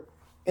pleasure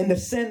in the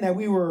sin that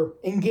we were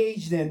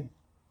engaged in.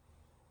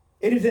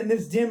 It is in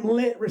this dim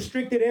lit,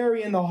 restricted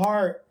area in the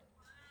heart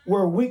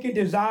where wicked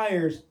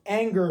desires,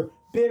 anger,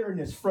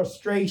 bitterness,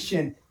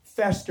 frustration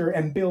fester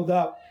and build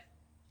up.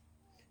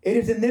 It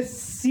is in this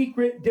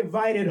secret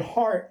divided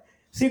heart,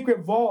 secret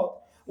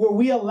vault, where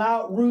we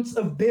allow roots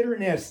of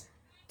bitterness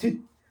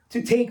to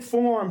take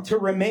form, to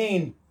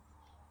remain.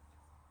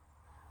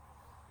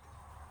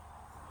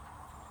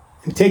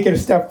 And take it a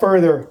step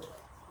further.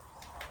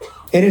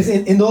 It is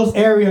in those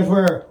areas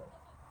where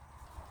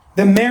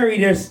the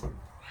married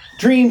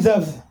dreams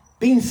of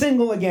being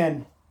single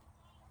again,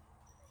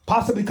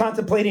 possibly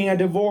contemplating a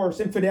divorce,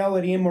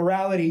 infidelity,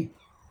 immorality,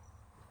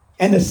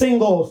 and the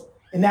singles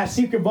in that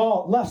secret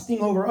vault, lusting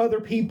over other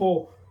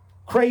people,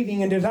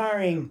 craving and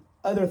desiring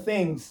other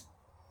things.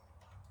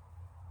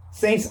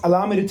 Saints,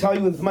 allow me to tell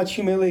you with much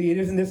humility, it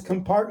is in this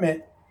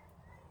compartment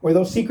where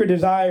those secret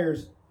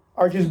desires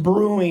are just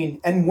brewing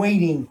and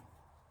waiting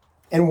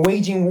and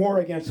waging war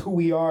against who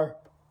we are.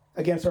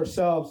 against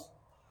ourselves.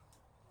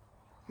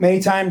 Many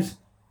times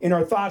in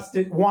our thoughts,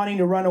 wanting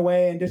to run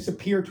away and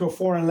disappear to a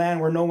foreign land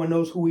where no one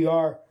knows who we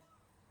are,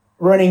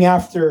 running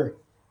after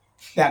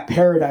that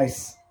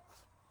paradise.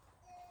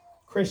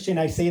 Christian,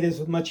 I say this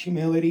with much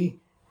humility,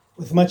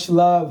 with much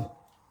love.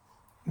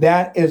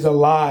 That is a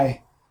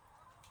lie.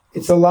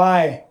 It's a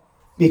lie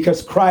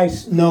because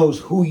Christ knows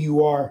who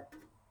you are.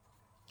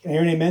 Can I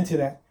hear an amen to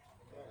that?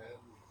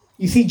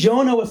 You see,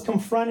 Jonah was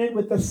confronted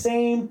with the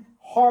same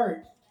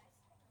heart.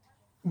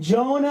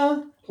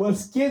 Jonah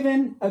was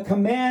given a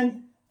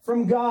command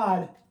from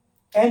God,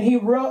 and he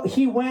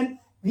went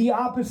the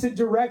opposite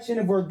direction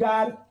of where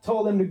God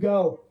told him to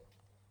go.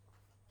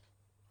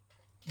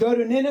 Go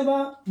to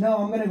Nineveh? No,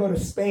 I'm going to go to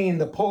Spain,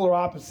 the polar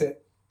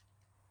opposite.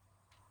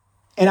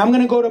 And I'm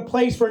going to go to a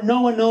place where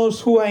no one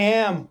knows who I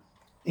am.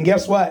 And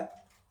guess what?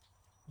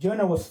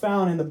 Jonah was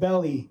found in the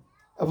belly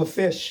of a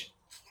fish.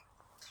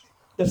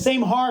 The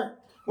same heart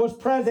was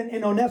present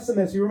in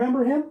Onesimus. You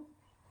remember him?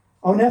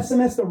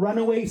 Onesimus, the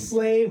runaway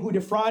slave who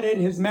defrauded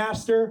his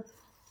master.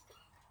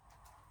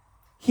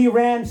 He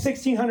ran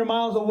 1,600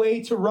 miles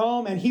away to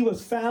Rome, and he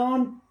was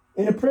found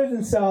in a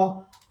prison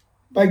cell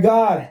by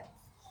God.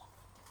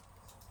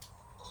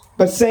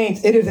 But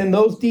saints, it is in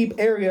those deep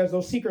areas,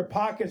 those secret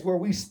pockets where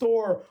we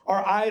store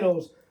our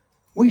idols.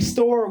 We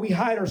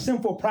hide our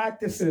sinful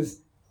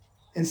practices.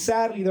 And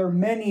sadly, there are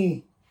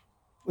many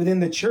within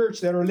the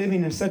church that are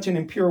living in such an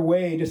impure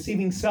way,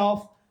 deceiving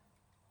self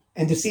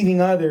and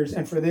deceiving others.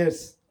 And for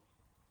this,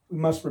 we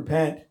must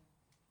repent.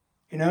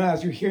 You know,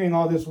 as you're hearing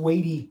all this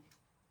weightiness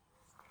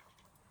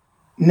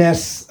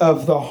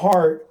of the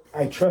heart,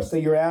 I trust that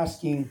you're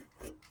asking,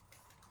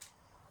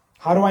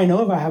 how do I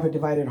know if I have a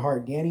divided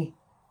heart, Danny?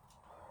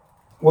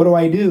 What do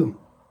I do?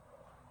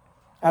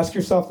 Ask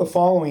yourself the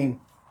following.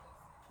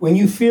 When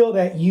you feel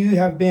that you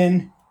have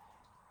been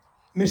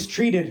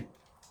mistreated,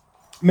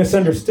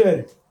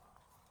 misunderstood,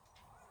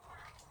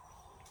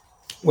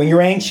 when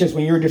you're anxious,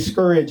 when you're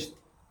discouraged,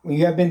 when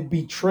you have been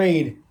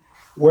betrayed,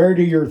 where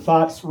do your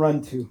thoughts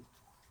run to?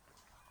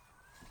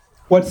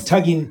 What's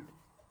tugging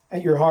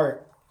at your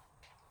heart?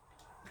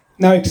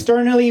 Now,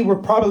 externally, we're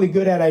probably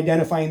good at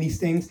identifying these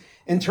things.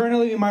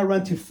 Internally, we might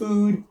run to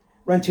food,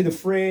 run to the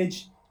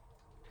fridge.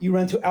 You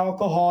run to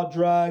alcohol,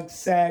 drugs,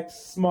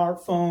 sex,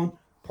 smartphone,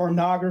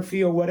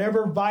 pornography, or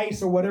whatever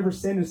vice or whatever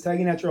sin is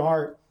tugging at your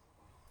heart.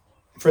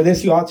 For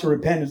this, you ought to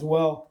repent as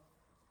well.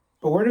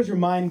 But where does your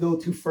mind go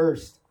to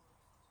first?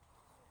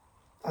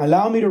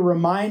 Allow me to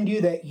remind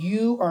you that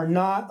you are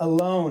not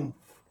alone.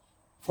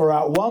 For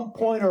at one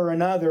point or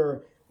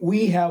another,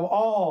 we have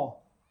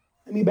all,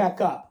 let me back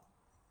up.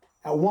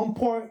 At one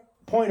point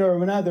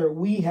or another,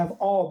 we have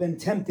all been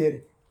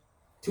tempted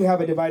to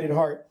have a divided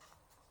heart.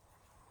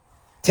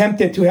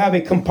 Tempted to have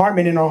a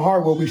compartment in our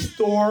heart where we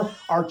store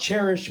our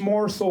cherished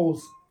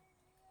morsels,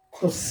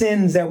 those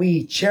sins that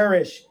we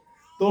cherish,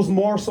 those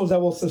morsels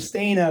that will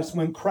sustain us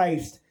when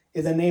Christ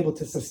is unable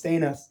to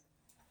sustain us.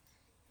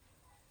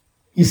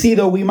 You see,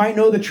 though, we might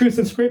know the truth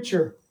of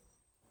Scripture.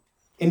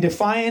 In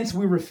defiance,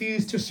 we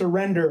refuse to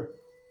surrender.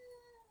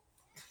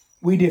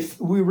 We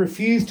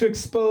refuse to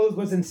expose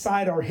what's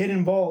inside our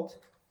hidden vault.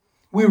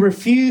 We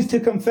refuse to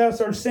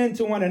confess our sin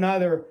to one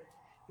another.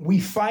 We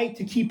fight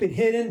to keep it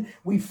hidden.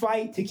 We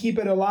fight to keep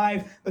it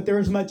alive. But there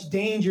is much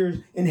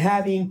danger in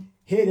having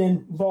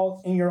hidden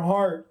vaults in your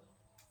heart.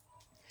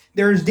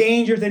 There's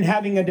dangers in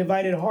having a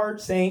divided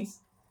heart, saints.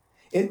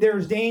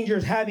 There's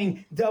dangers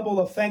having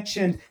double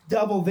affection,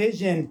 double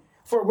vision.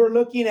 For we're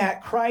looking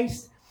at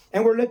Christ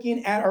and we're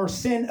looking at our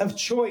sin of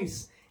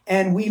choice.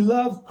 And we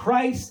love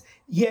Christ,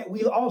 yet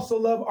we also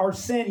love our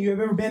sin. You have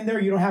ever been there?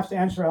 You don't have to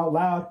answer out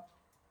loud.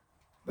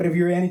 But if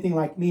you're anything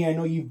like me, I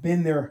know you've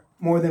been there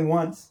more than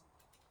once.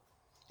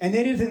 And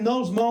it is in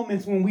those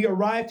moments when we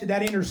arrive to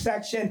that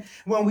intersection,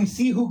 when we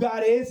see who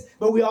God is,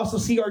 but we also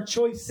see our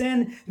choice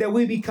sin, that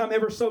we become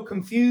ever so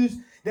confused,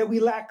 that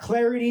we lack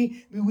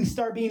clarity. We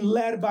start being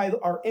led by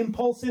our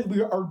impulses.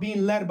 We are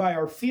being led by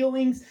our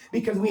feelings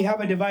because we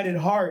have a divided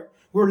heart.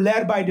 We're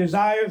led by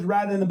desires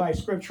rather than by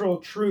scriptural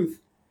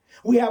truth.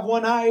 We have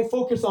one eye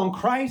focused on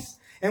Christ,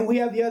 and we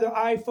have the other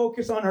eye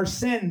focused on our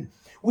sin.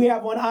 We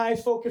have one eye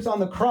focused on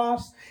the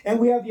cross, and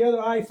we have the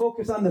other eye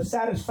focused on the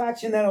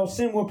satisfaction that our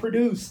sin will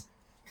produce.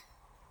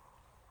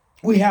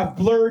 We have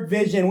blurred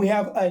vision. We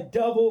have a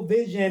double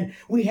vision.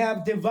 We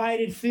have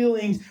divided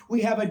feelings.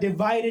 We have a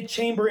divided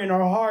chamber in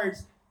our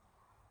hearts.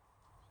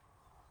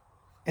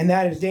 And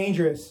that is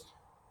dangerous.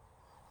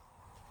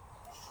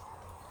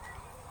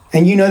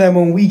 And you know that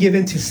when we give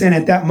into sin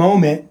at that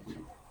moment,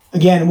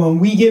 again, when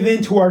we give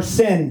into our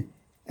sin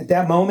at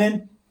that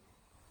moment,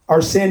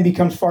 our sin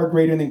becomes far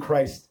greater than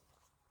Christ.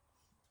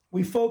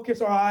 We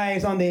focus our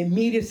eyes on the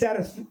immediate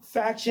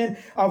satisfaction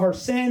of our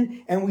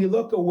sin, and we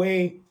look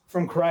away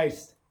from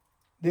Christ.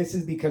 This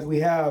is because we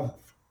have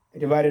a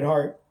divided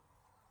heart.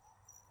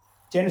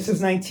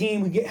 Genesis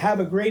 19, we have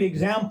a great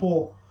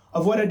example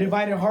of what a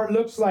divided heart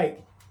looks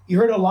like. You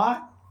heard a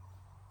lot?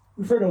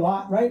 We've heard a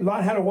lot, right?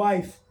 Lot had a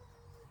wife,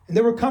 and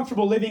they were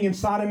comfortable living in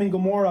Sodom and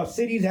Gomorrah.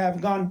 Cities have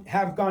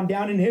gone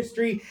down in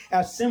history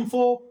as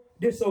sinful,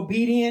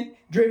 disobedient,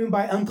 driven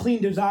by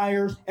unclean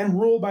desires, and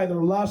ruled by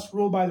their lust,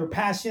 ruled by their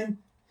passion,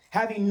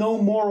 having no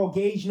moral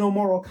gauge, no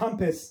moral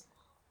compass.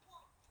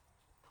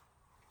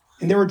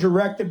 And they were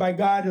directed by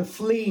God to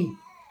flee.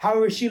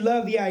 However, she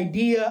loved the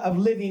idea of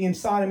living in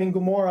Sodom and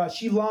Gomorrah.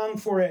 She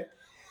longed for it.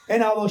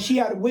 And although she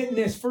had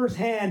witnessed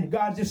firsthand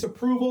God's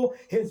disapproval,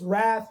 his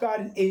wrath,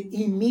 God's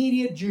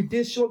immediate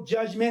judicial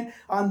judgment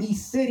on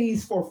these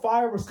cities, for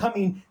fire was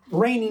coming,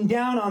 raining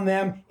down on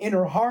them, in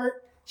her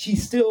heart, she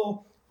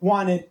still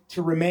wanted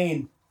to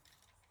remain.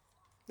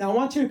 Now, I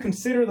want you to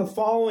consider the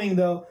following,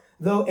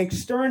 though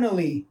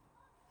externally,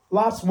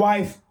 Lot's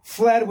wife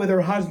fled with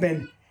her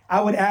husband,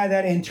 I would add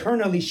that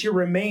internally she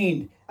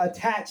remained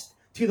attached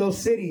to those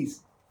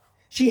cities.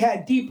 She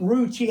had deep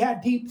roots. She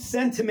had deep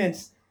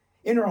sentiments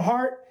in her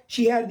heart.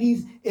 She had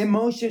these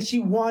emotions. She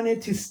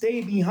wanted to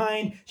stay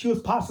behind. She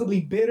was possibly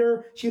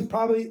bitter. She was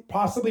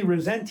possibly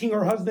resenting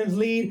her husband's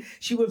lead.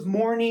 She was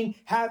mourning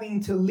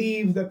having to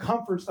leave the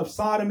comforts of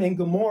Sodom and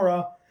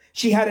Gomorrah.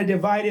 She had a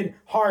divided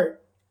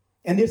heart.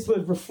 And this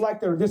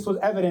was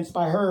evidenced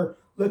by her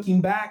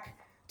looking back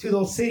to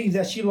those cities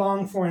that she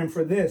longed for, and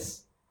for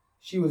this,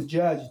 she was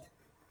judged.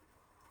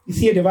 You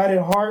see, a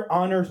divided heart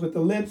honors with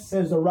the lips,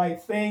 says the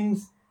right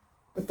things,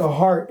 but the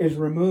heart is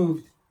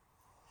removed.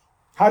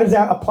 How does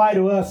that apply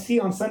to us? See,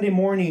 on Sunday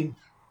morning,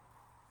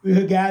 we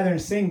would gather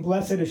and sing,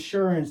 "Blessed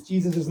Assurance,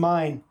 Jesus is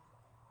mine."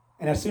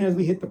 And as soon as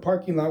we hit the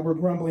parking lot, we're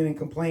grumbling and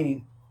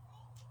complaining.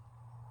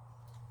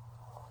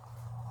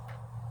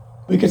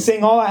 We could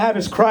sing, "All I have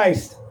is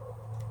Christ."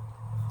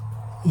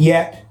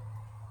 Yet,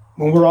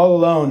 when we're all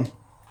alone,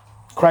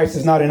 Christ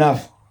is not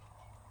enough.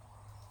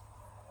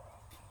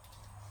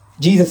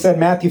 Jesus said in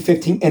Matthew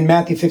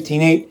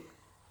 15:8,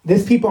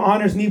 "This people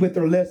honors me with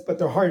their lips, but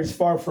their heart is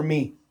far from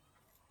me."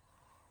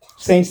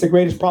 Saints, the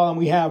greatest problem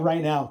we have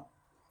right now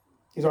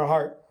is our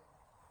heart.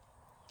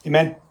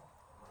 Amen.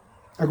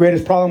 Our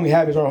greatest problem we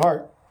have is our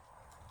heart.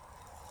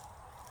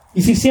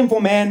 You see, sinful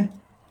men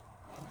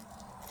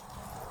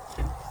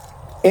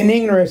in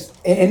ignorance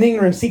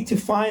seek to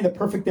find the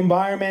perfect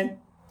environment,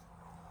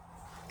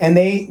 and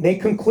they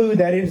conclude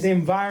that it is the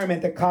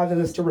environment that causes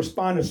us to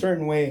respond a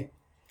certain way.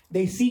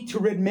 They seek to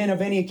rid men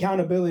of any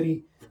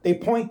accountability. They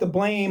point the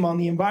blame on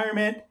the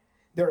environment,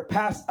 their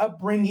past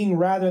upbringing,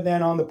 rather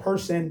than on the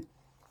person.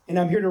 And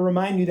I'm here to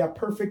remind you that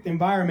perfect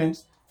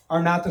environments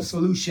are not the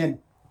solution.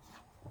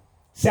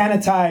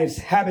 Sanitized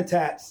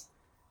habitats,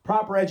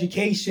 proper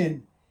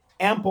education,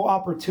 ample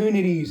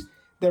opportunities,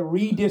 the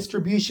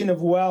redistribution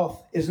of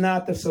wealth is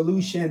not the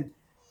solution.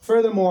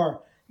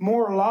 Furthermore,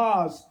 more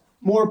laws,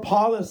 more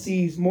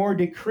policies, more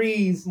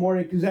decrees, more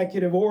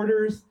executive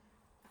orders.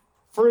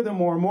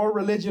 Furthermore, more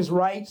religious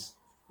rites,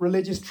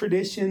 religious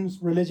traditions,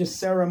 religious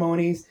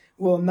ceremonies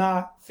will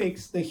not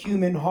fix the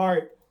human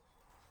heart.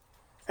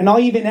 And I'll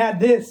even add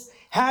this: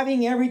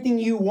 having everything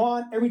you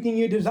want, everything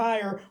you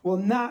desire, will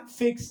not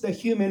fix the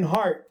human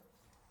heart.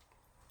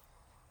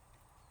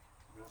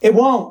 It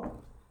won't.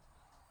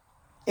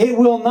 It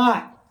will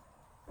not.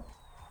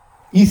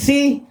 You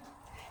see,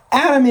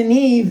 Adam and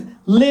Eve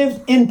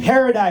lived in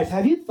paradise.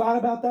 Have you thought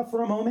about that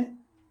for a moment?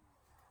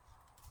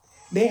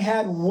 They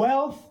had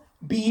wealth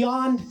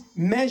beyond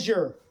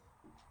measure.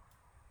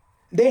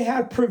 They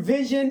had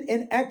provision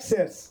in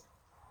excess.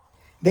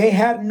 They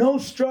had no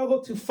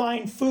struggle to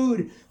find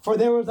food, for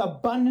there was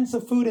abundance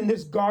of food in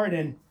this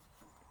garden.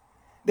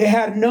 They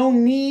had no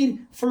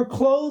need for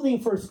clothing,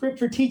 for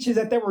Scripture teaches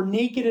that they were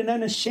naked and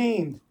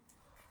unashamed.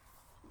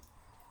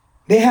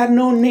 They had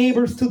no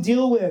neighbors to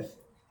deal with.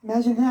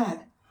 Imagine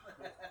that.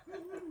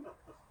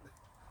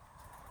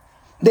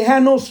 They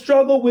had no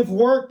struggle with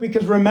work,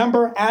 because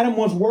remember, Adam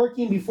was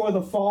working before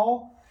the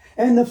fall,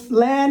 and the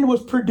land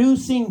was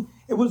producing,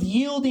 it was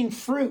yielding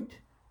fruit.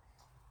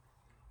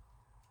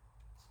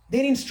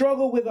 They didn't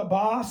struggle with a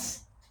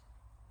boss.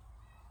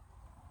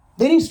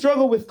 They didn't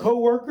struggle with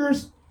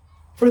co-workers,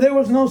 for there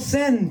was no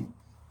sin.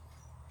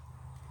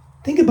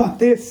 Think about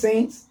this,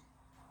 saints.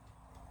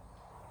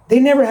 They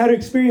never had to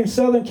experience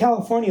Southern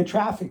California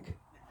traffic.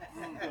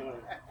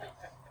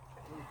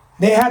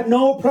 They had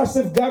no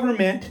oppressive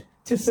government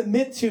to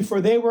submit to,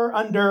 for they were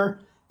under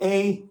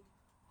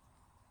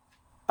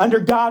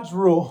God's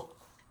rule.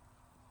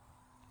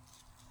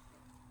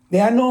 They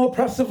had no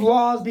oppressive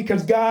laws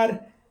because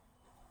God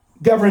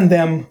governed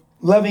them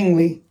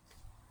lovingly.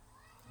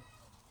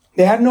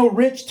 They had no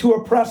rich to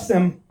oppress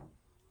them.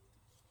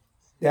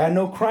 They had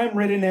no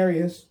crime-ridden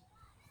areas.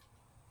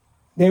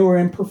 They were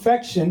in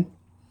perfection,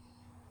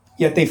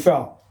 yet they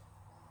fell.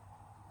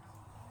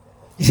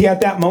 You see,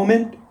 at that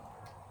moment,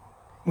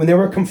 when they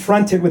were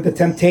confronted with the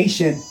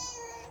temptation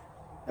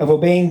of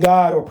obeying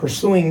God or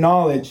pursuing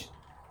knowledge,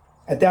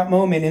 at that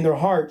moment in their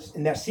hearts,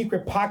 in that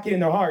secret pocket in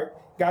their heart,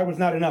 God was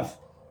not enough.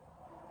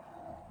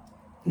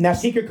 In that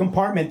secret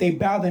compartment, they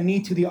bowed the knee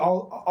to the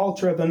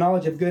altar of the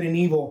knowledge of good and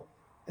evil,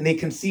 and they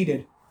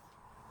conceded.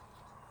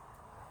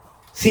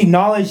 See,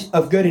 knowledge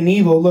of good and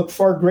evil looked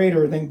far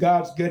greater than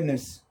God's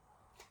goodness.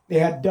 They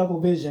had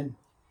double vision.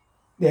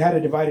 They had a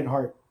divided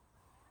heart.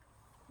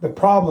 The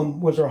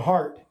problem was their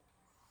heart,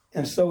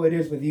 and so it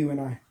is with you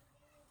and I.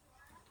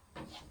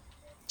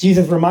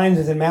 Jesus reminds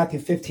us in Matthew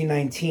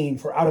 15:19,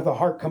 for out of the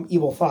heart come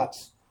evil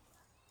thoughts,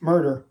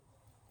 murder,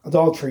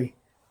 adultery,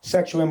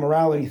 sexual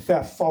immorality,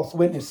 theft, false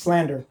witness,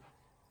 slander.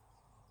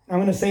 I'm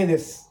going to say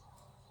this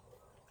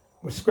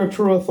with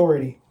scriptural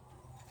authority.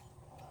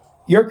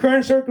 Your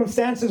current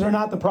circumstances are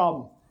not the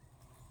problem.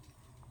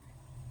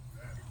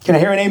 Can I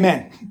hear an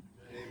amen? Amen.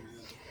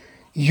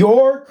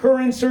 Your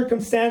current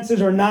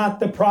circumstances are not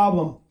the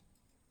problem.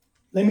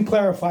 Let me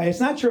clarify. It's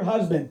not your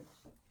husband.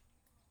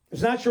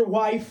 It's not your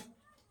wife.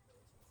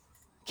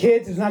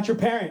 Kids, it's not your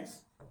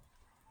parents.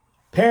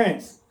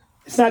 Parents,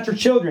 it's not your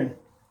children.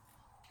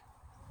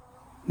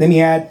 Let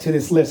me add to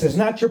this list. It's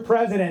not your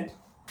president.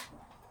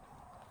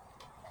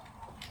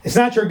 It's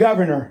not your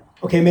governor.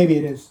 Okay, maybe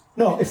it is.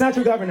 No, it's not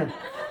your governor.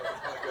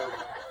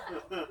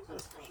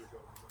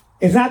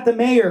 It's not the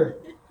mayor.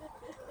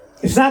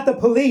 It's not the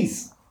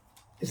police.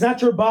 It's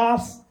not your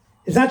boss.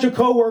 It's not your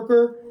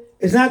coworker.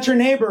 It's not your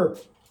neighbor.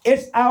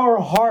 It's our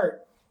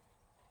heart.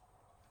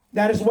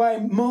 That is why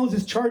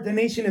Moses charged the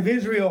nation of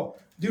Israel.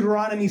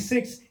 Deuteronomy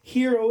 6,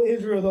 hear, O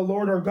Israel, the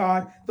Lord our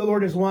God, the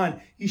Lord is one.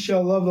 You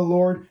shall love the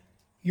Lord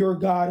your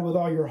God with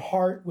all your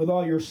heart, with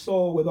all your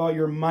soul, with all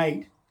your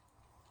might.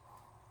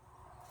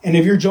 And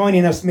if you're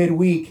joining us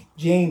midweek,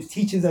 James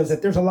teaches us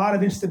that there's a lot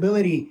of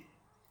instability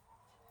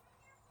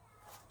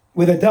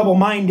with a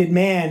double-minded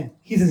man.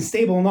 He's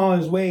unstable in all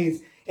his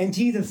ways. And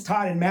Jesus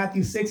taught in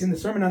Matthew 6 in the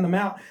Sermon on the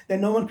Mount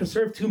that no one can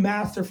serve two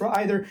masters, for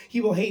either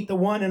he will hate the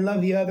one and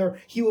love the other.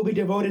 He will be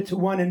devoted to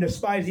one and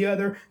despise the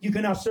other. You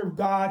cannot serve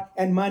God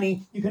and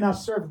money. You cannot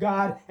serve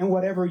God and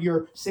whatever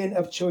your sin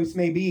of choice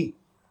may be.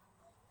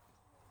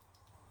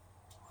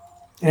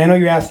 And I know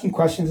you're asking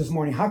questions this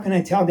morning. How can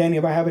I tell, Danny,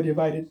 if I have a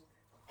divided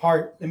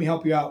heart? Let me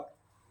help you out.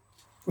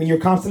 When you're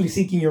constantly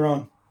seeking your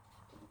own,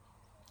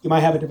 you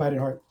might have a divided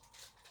heart.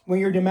 When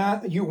you're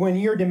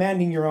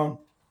demanding your own,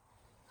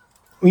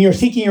 when you're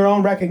seeking your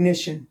own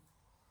recognition,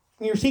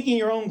 when you're seeking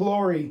your own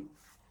glory,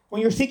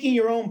 when you're seeking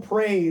your own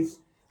praise,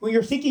 when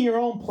you're seeking your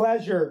own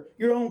pleasure,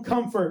 your own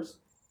comforts,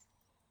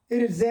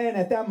 it is then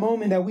at that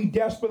moment that we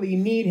desperately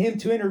need him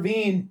to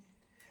intervene.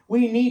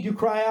 We need to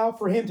cry out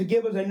for him to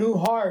give us a new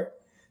heart,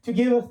 to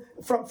give us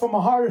from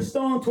a heart of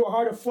stone to a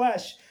heart of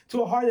flesh,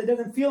 to a heart that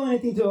doesn't feel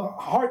anything, to a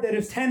heart that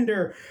is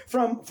tender,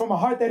 from a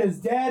heart that is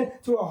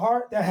dead to a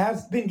heart that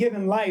has been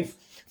given life,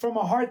 from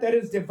a heart that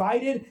is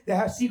divided, that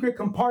has secret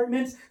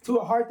compartments, to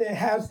a heart that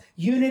has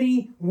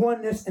unity,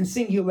 oneness, and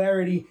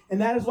singularity.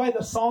 And that is why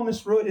the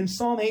psalmist wrote in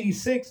Psalm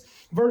 86,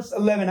 verse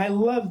 11, I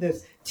love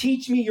this.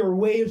 Teach me your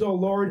ways, O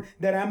Lord,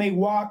 that I may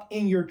walk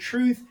in your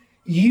truth.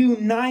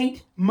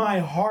 Unite my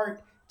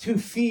heart to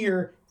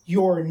fear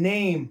your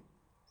name.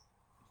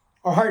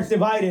 Our heart's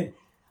divided.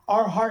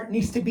 Our heart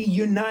needs to be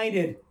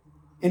united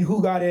in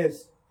who God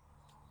is.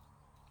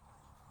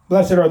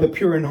 Blessed are the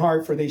pure in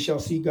heart, for they shall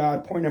see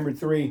God. Point number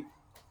 3.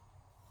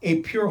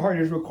 A pure heart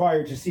is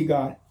required to see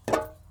God.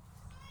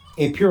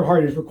 A pure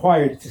heart is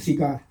required to see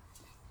God.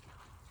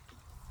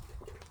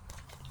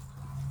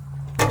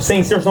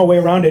 Saints, there's no way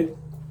around it.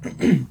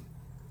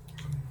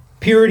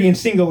 Purity and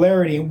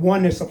singularity and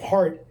oneness of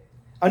heart,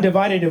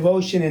 undivided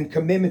devotion and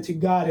commitment to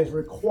God is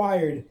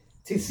required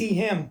to see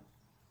him.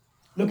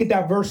 Look at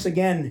that verse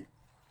again.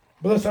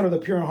 Blessed are the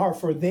pure in heart,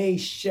 for they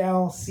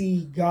shall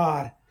see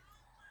God.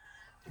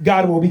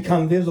 God will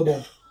become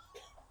visible.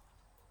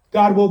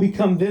 God will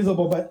become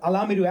visible. But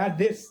allow me to add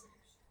this.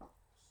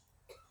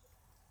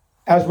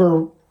 As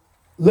we're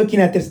looking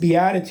at this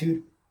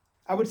beatitude,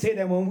 I would say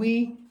that when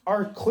we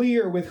are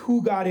clear with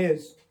who God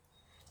is,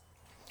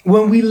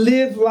 when we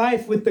live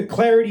life with the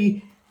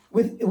clarity,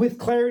 with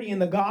clarity in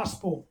the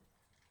gospel,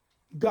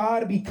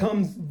 God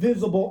becomes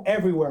visible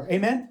everywhere.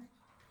 Amen?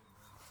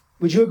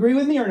 Would you agree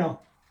with me or no?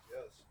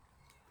 Yes.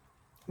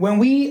 When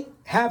we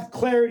have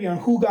clarity on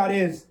who God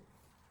is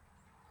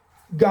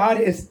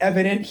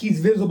evident. He's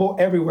visible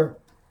everywhere.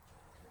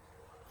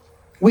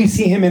 We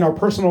see him in our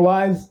personal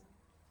lives.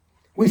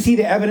 We see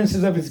the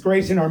evidences of his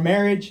grace in our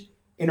marriage,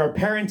 in our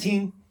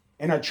parenting,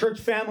 in our church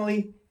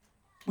family.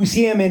 We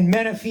see him in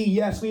Menifee.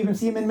 Yes, we even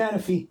see him in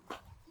Menifee.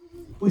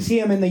 We see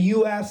him in the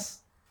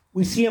U.S.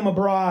 We see him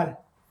abroad.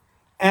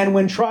 And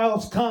when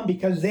trials come,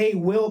 because they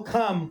will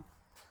come,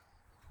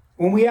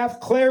 when we have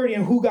clarity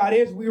on who God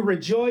is, we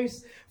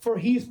rejoice, for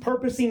he's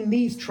purposing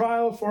these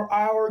trials for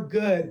our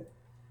good.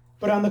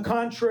 But on the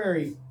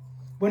contrary,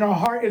 when our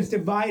heart is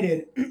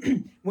divided,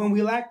 when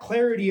we lack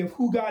clarity of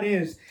who God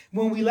is,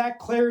 when we lack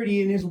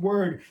clarity in his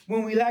word,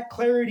 when we lack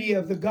clarity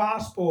of the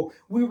gospel,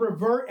 we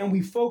revert and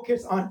we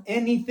focus on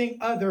anything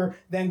other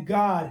than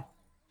God.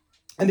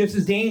 And this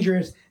is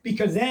dangerous,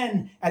 because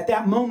then at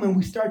that moment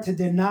we start to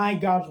deny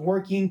God's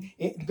working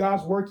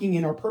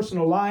in our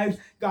personal lives,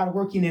 God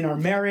working in our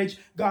marriage,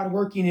 God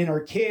working in our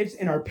kids,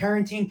 in our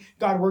parenting,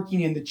 God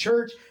working in the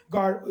church,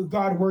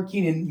 God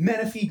working in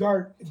Menifee,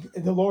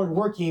 the Lord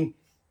working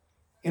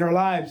in our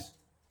lives.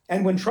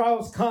 And when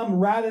trials come,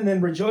 rather than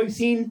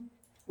rejoicing,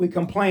 we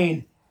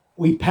complain,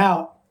 we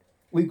pout,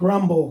 we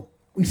grumble,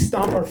 we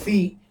stomp our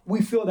feet.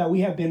 We feel that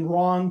we have been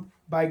wronged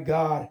by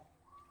God.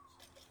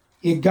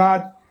 Yet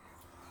God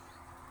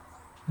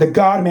The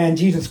God-man,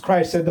 Jesus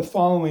Christ, said the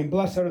following: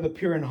 "Blessed are the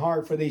pure in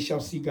heart, for they shall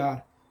see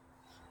God."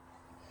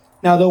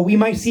 Now, though we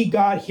might see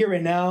God here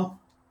and now,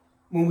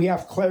 when we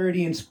have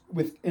clarity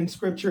in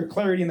Scripture,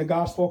 clarity in the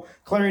gospel,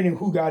 clarity in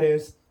who God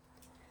is,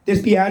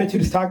 this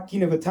beatitude is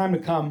talking of a time to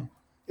come.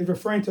 It's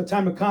referring to a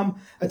time to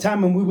come, a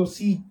time when we will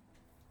see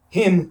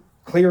him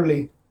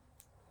clearly.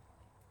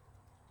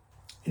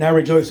 And I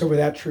rejoice over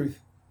that truth.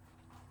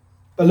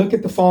 But look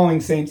at the following,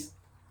 saints.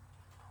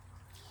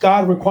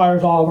 God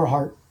requires all of our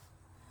heart.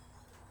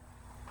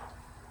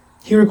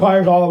 He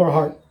requires all of our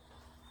heart.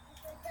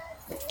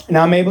 And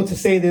I'm able to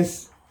say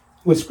this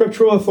with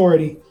scriptural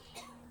authority,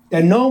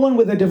 that no one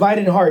with a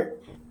divided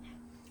heart,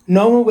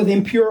 no one with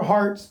impure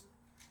hearts,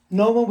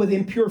 no one with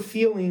impure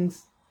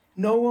feelings,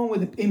 no one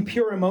with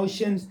impure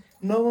emotions,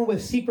 no one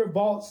with secret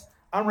vaults,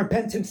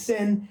 unrepentant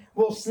sin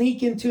will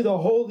sneak into the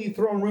holy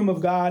throne room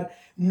of God.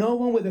 No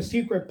one with a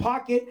secret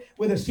pocket,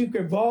 with a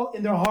secret vault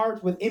in their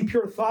hearts, with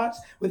impure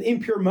thoughts, with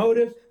impure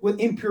motives, with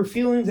impure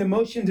feelings,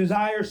 emotions,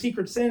 desires,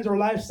 secret sins, or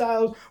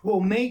lifestyles will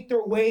make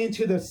their way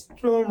into the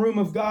throne room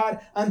of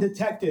God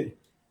undetected.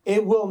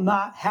 It will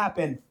not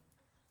happen.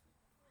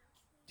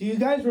 Do you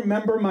guys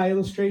remember my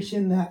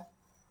illustration, that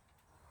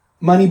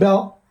money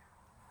belt,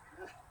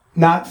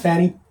 not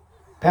fanny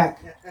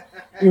pack?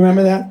 You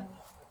remember that?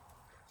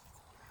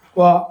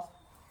 Well,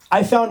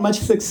 I found much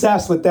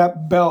success with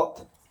that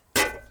belt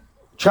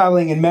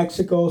traveling in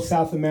Mexico,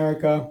 South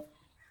America.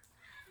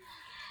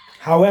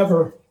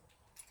 However,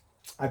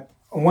 on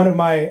one of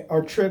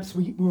our trips,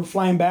 we were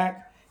flying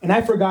back, and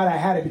I forgot I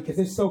had it because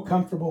it's so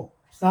comfortable.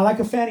 It's not like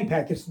a fanny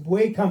pack. It's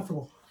way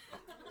comfortable.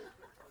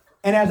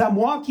 And as I'm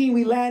walking,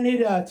 we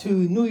landed to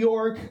New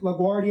York,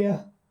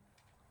 LaGuardia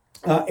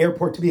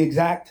airport to be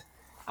exact.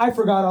 I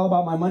forgot all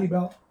about my money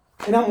belt.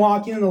 And I'm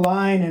walking in the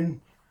line,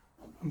 and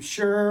I'm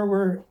sure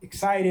we're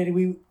excited.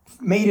 We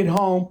made it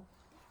home.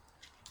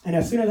 And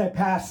as soon as I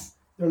passed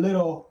their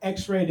little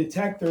x-ray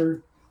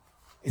detector,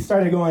 it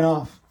started going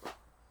off.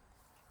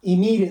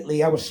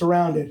 Immediately, I was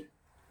surrounded,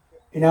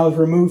 and I was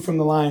removed from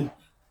the line.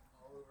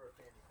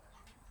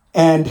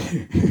 And,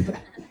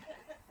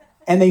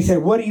 and they said,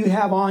 "What do you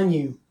have on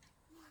you?"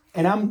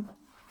 And I'm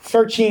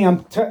searching,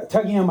 I'm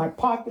tugging on my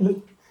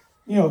pocket,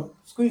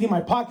 squeezing my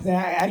pockets, and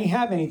I didn't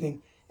have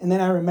anything. And then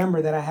I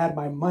remember that I had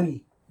my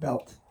money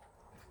belt.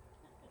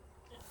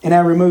 And I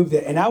removed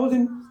it. And I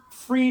wasn't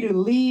free to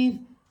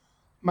leave.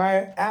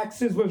 My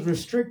access was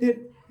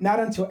restricted, not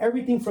until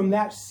everything from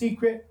that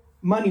secret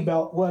money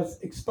belt was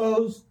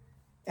exposed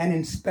and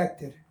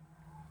inspected.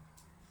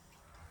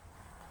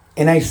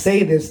 And I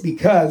say this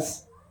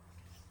because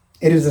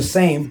it is the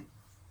same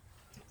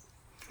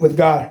with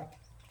God.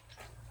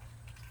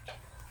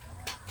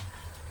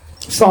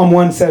 Psalm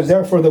 1 says,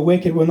 "Therefore the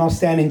wicked will not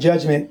stand in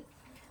judgment,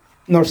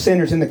 nor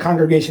sinners in the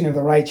congregation of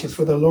the righteous.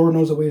 For the Lord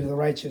knows the ways of the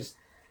righteous,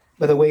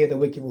 but the way of the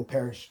wicked will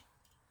perish."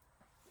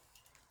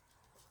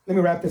 Let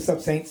me wrap this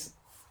up, saints.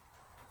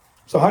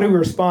 So how do we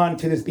respond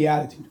to this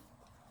beatitude?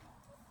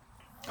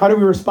 How do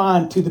we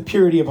respond to the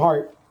purity of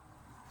heart?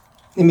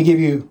 Let me give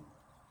you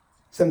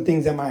some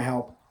things that might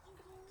help.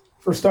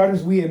 For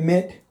starters, we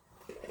admit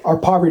our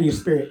poverty of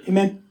spirit.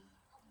 Amen.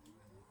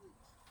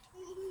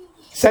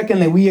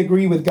 Secondly, we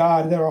agree with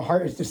God that our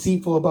heart is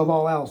deceitful above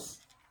all else.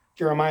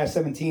 Jeremiah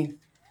 17.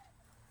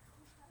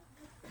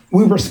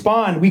 We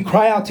respond, we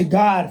cry out to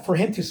God for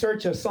him to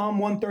search us. Psalm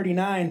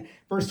 139,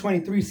 verse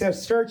 23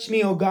 says, "Search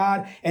me, O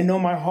God, and know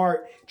my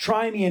heart.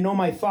 Try me and know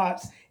my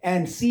thoughts,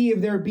 and see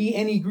if there be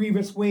any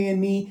grievous way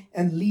in me,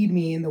 and lead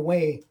me in the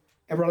way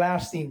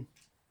everlasting."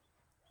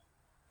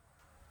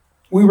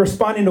 We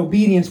respond in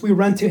obedience. We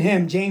run to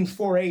him. James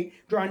 4:8,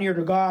 "Draw near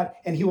to God,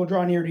 and he will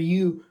draw near to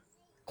you.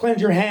 Cleanse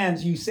your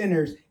hands, you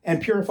sinners,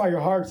 and purify your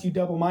hearts, you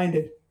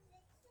double-minded."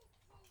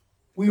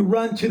 We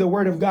run to the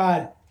word of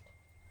God.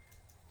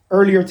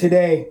 Earlier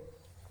today,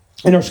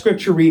 in our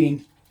scripture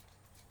reading,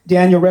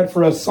 Daniel read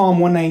for us Psalm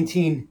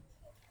 119,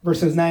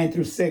 verses 9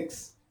 through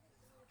 6.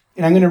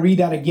 And I'm going to read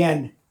that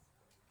again,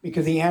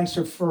 because the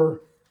answer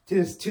to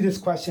this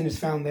question is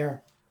found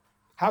there.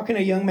 "How can a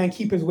young man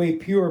keep his way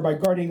pure? By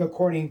guarding it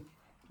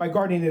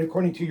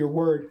according to your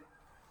word.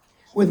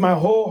 With my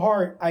whole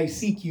heart I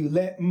seek you.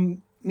 Let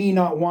me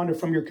not wander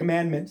from your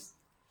commandments.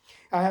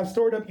 I have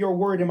stored up your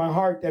word in my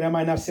heart, that I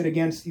might not sin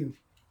against you.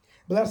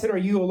 Blessed are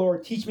you, O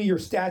Lord. Teach me your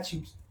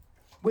statutes.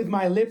 With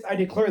my lips I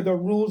declare the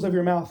rules of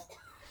your mouth.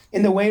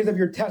 In the ways of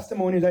your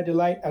testimonies I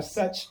delight, as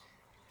such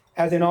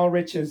as in all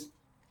riches.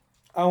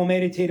 I will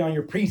meditate on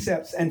your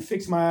precepts and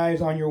fix my eyes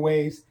on your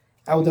ways.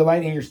 I will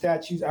delight in your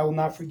statutes. I will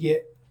not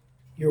forget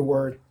your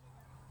word."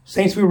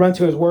 Saints, we run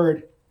to his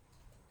word.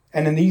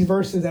 And in these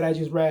verses that I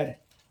just read,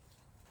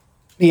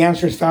 the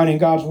answer is found in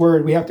God's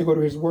word. We have to go to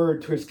his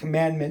word, to his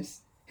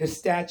commandments, his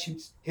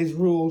statutes, his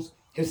rules,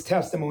 his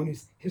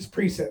testimonies, his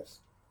precepts.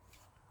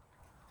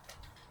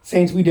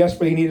 Saints, we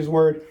desperately need his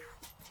word.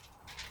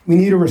 We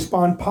need to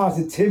respond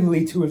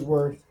positively to his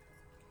word.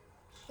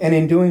 And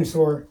in doing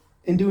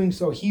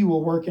so, he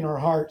will work in our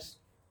hearts.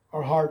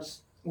 Our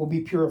hearts will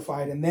be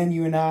purified. And then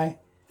you and I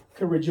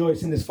could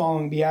rejoice in this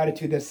following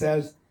beatitude that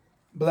says,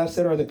 "Blessed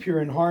are the pure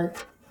in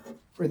heart,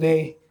 for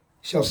they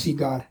shall see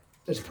God.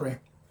 Let's pray.